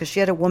Sam's, because she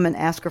had a woman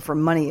ask her for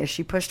money as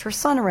she pushed her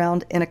son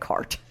around in a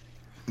cart.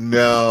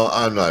 No,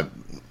 I'm not.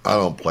 I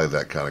don't play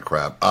that kind of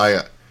crap.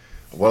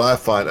 What I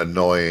find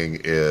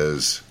annoying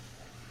is,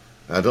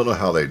 I don't know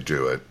how they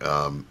do it.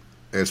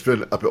 It's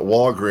been up at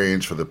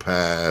Walgreens for the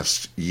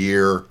past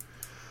year.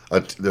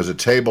 There's a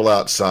table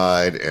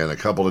outside and a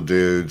couple of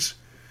dudes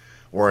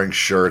wearing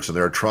shirts, and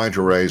they're trying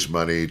to raise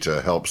money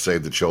to help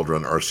save the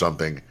children or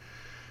something.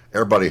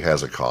 Everybody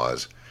has a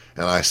cause.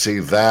 And I see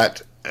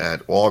that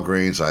at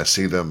Walgreens. I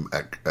see them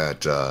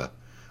at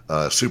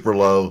Super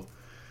Low,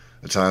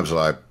 the times that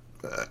I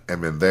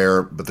am in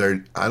there. But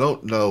I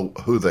don't know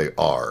who they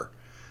are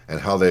and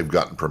how they've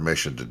gotten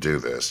permission to do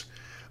this.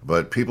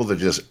 But people that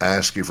just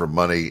ask you for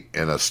money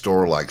in a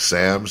store like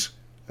Sam's,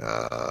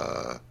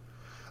 that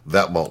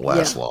won't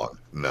last long.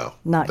 No.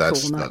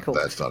 That's not cool.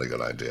 That's not a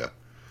good idea.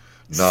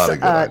 Not a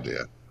good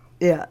idea.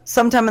 Yeah.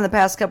 Sometime in the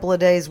past couple of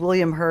days,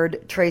 William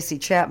heard Tracy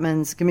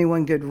Chapman's "Give Me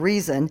One Good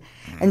Reason,"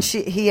 and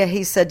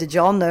he said, "Did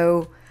y'all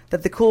know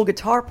that the cool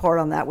guitar part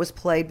on that was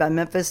played by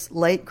Memphis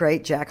late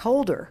great Jack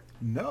Holder?"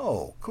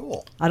 No,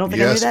 cool. I don't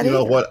think I knew that either. You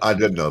know what? I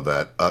did know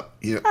that.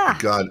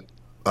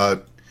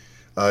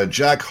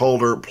 Jack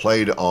Holder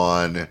played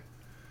on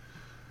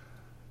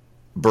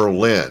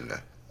Berlin.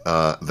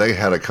 They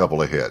had a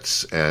couple of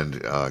hits, and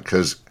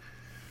because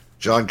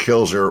John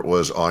Kilzer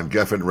was on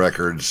Geffen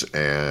Records,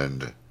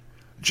 and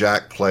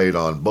Jack played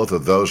on both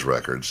of those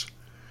records,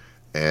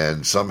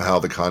 and somehow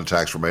the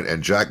contacts were made.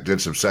 And Jack did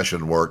some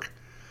session work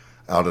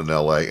out in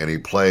L.A., and he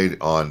played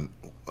on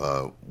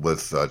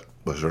with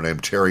was her name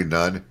Terry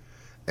Nunn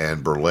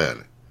and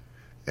Berlin,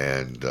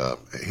 and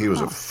he was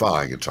a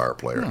fine guitar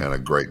player and a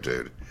great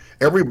dude.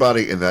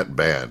 Everybody in that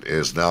band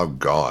is now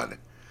gone,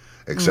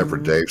 except for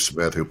Dave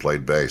Smith, who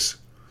played bass.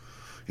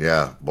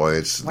 Yeah,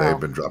 boy, they've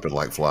been dropping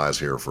like flies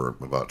here for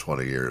about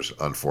 20 years.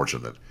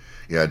 Unfortunate.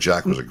 Yeah,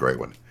 Jack was a great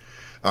one.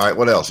 All right,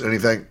 what else?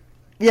 Anything?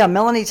 Yeah,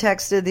 Melanie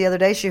texted the other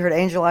day. She heard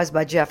Angel Eyes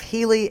by Jeff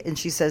Healey, and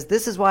she says,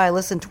 "This is why I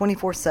listen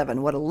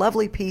 24/7. What a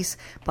lovely piece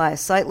by a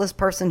sightless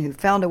person who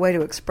found a way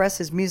to express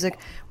his music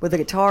with a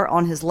guitar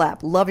on his lap.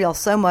 Love y'all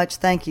so much.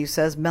 Thank you,"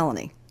 says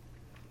Melanie.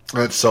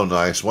 That's so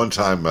nice. One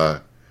time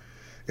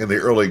in the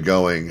early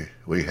going,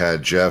 we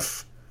had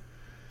Jeff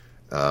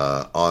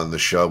on the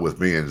show with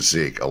me and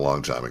Zeke a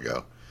long time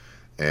ago.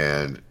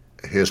 And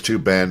his 2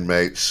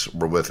 bandmates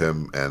were with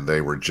him, and they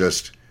were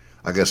just,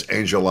 I guess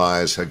Angel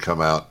Eyes had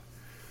come out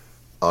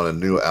on a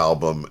new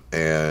album,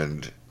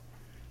 and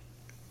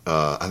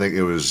I think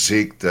it was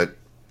Zeke that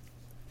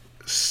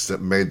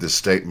made the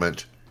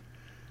statement,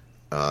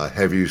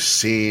 have you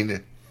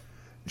seen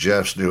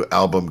Jeff's new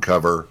album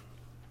cover?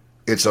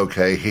 It's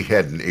okay, he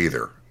hadn't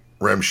either.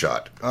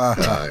 Rimshot.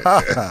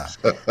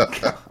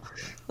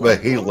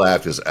 But he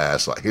laughed his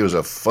ass off. He was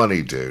a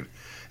funny dude.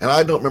 And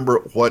I don't remember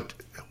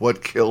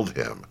what killed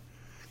him,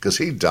 because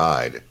he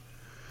died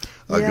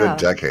a good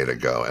decade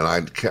ago, and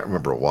I can't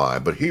remember why.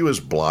 But he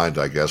was blind,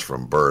 I guess,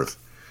 from birth.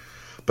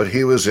 But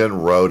he was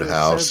in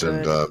Roadhouse,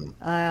 and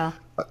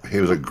he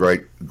was a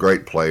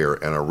great player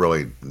and a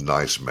really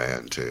nice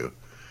man, too.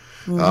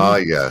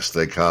 Yes,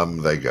 they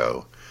come, they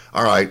go.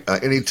 All right,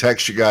 any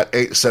text you got?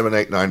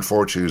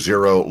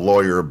 878-9420,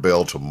 Lawyer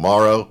Bill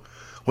tomorrow.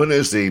 When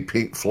is the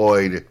Pink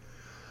Floyd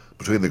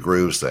Between the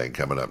Grooves thing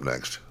coming up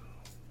next?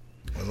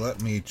 Well,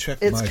 let me check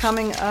It's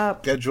coming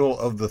up. Schedule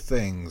of the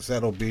things.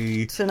 That'll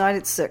be tonight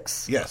at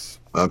 6. Yes.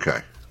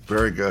 Okay.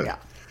 Very good. Yeah.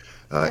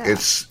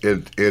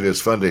 It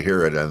is fun to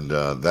hear it, and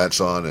that's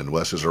on, and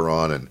Wes's are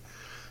on, and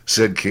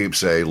Sid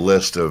keeps a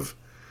list of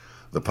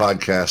the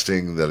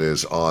podcasting that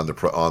is on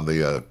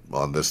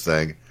this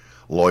thing,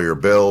 Lawyer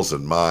Bill's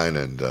and mine,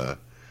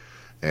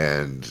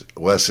 and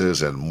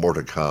Wes's, and more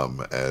to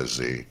come as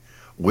the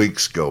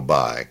weeks go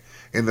by.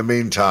 In the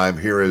meantime,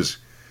 here is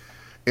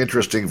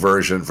interesting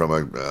version from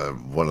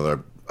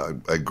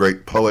a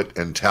great poet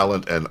and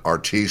talent and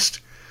artiste.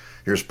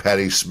 Here's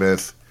Patti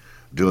Smith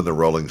doing the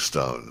Rolling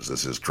Stones.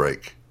 This is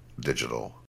Drake Digital.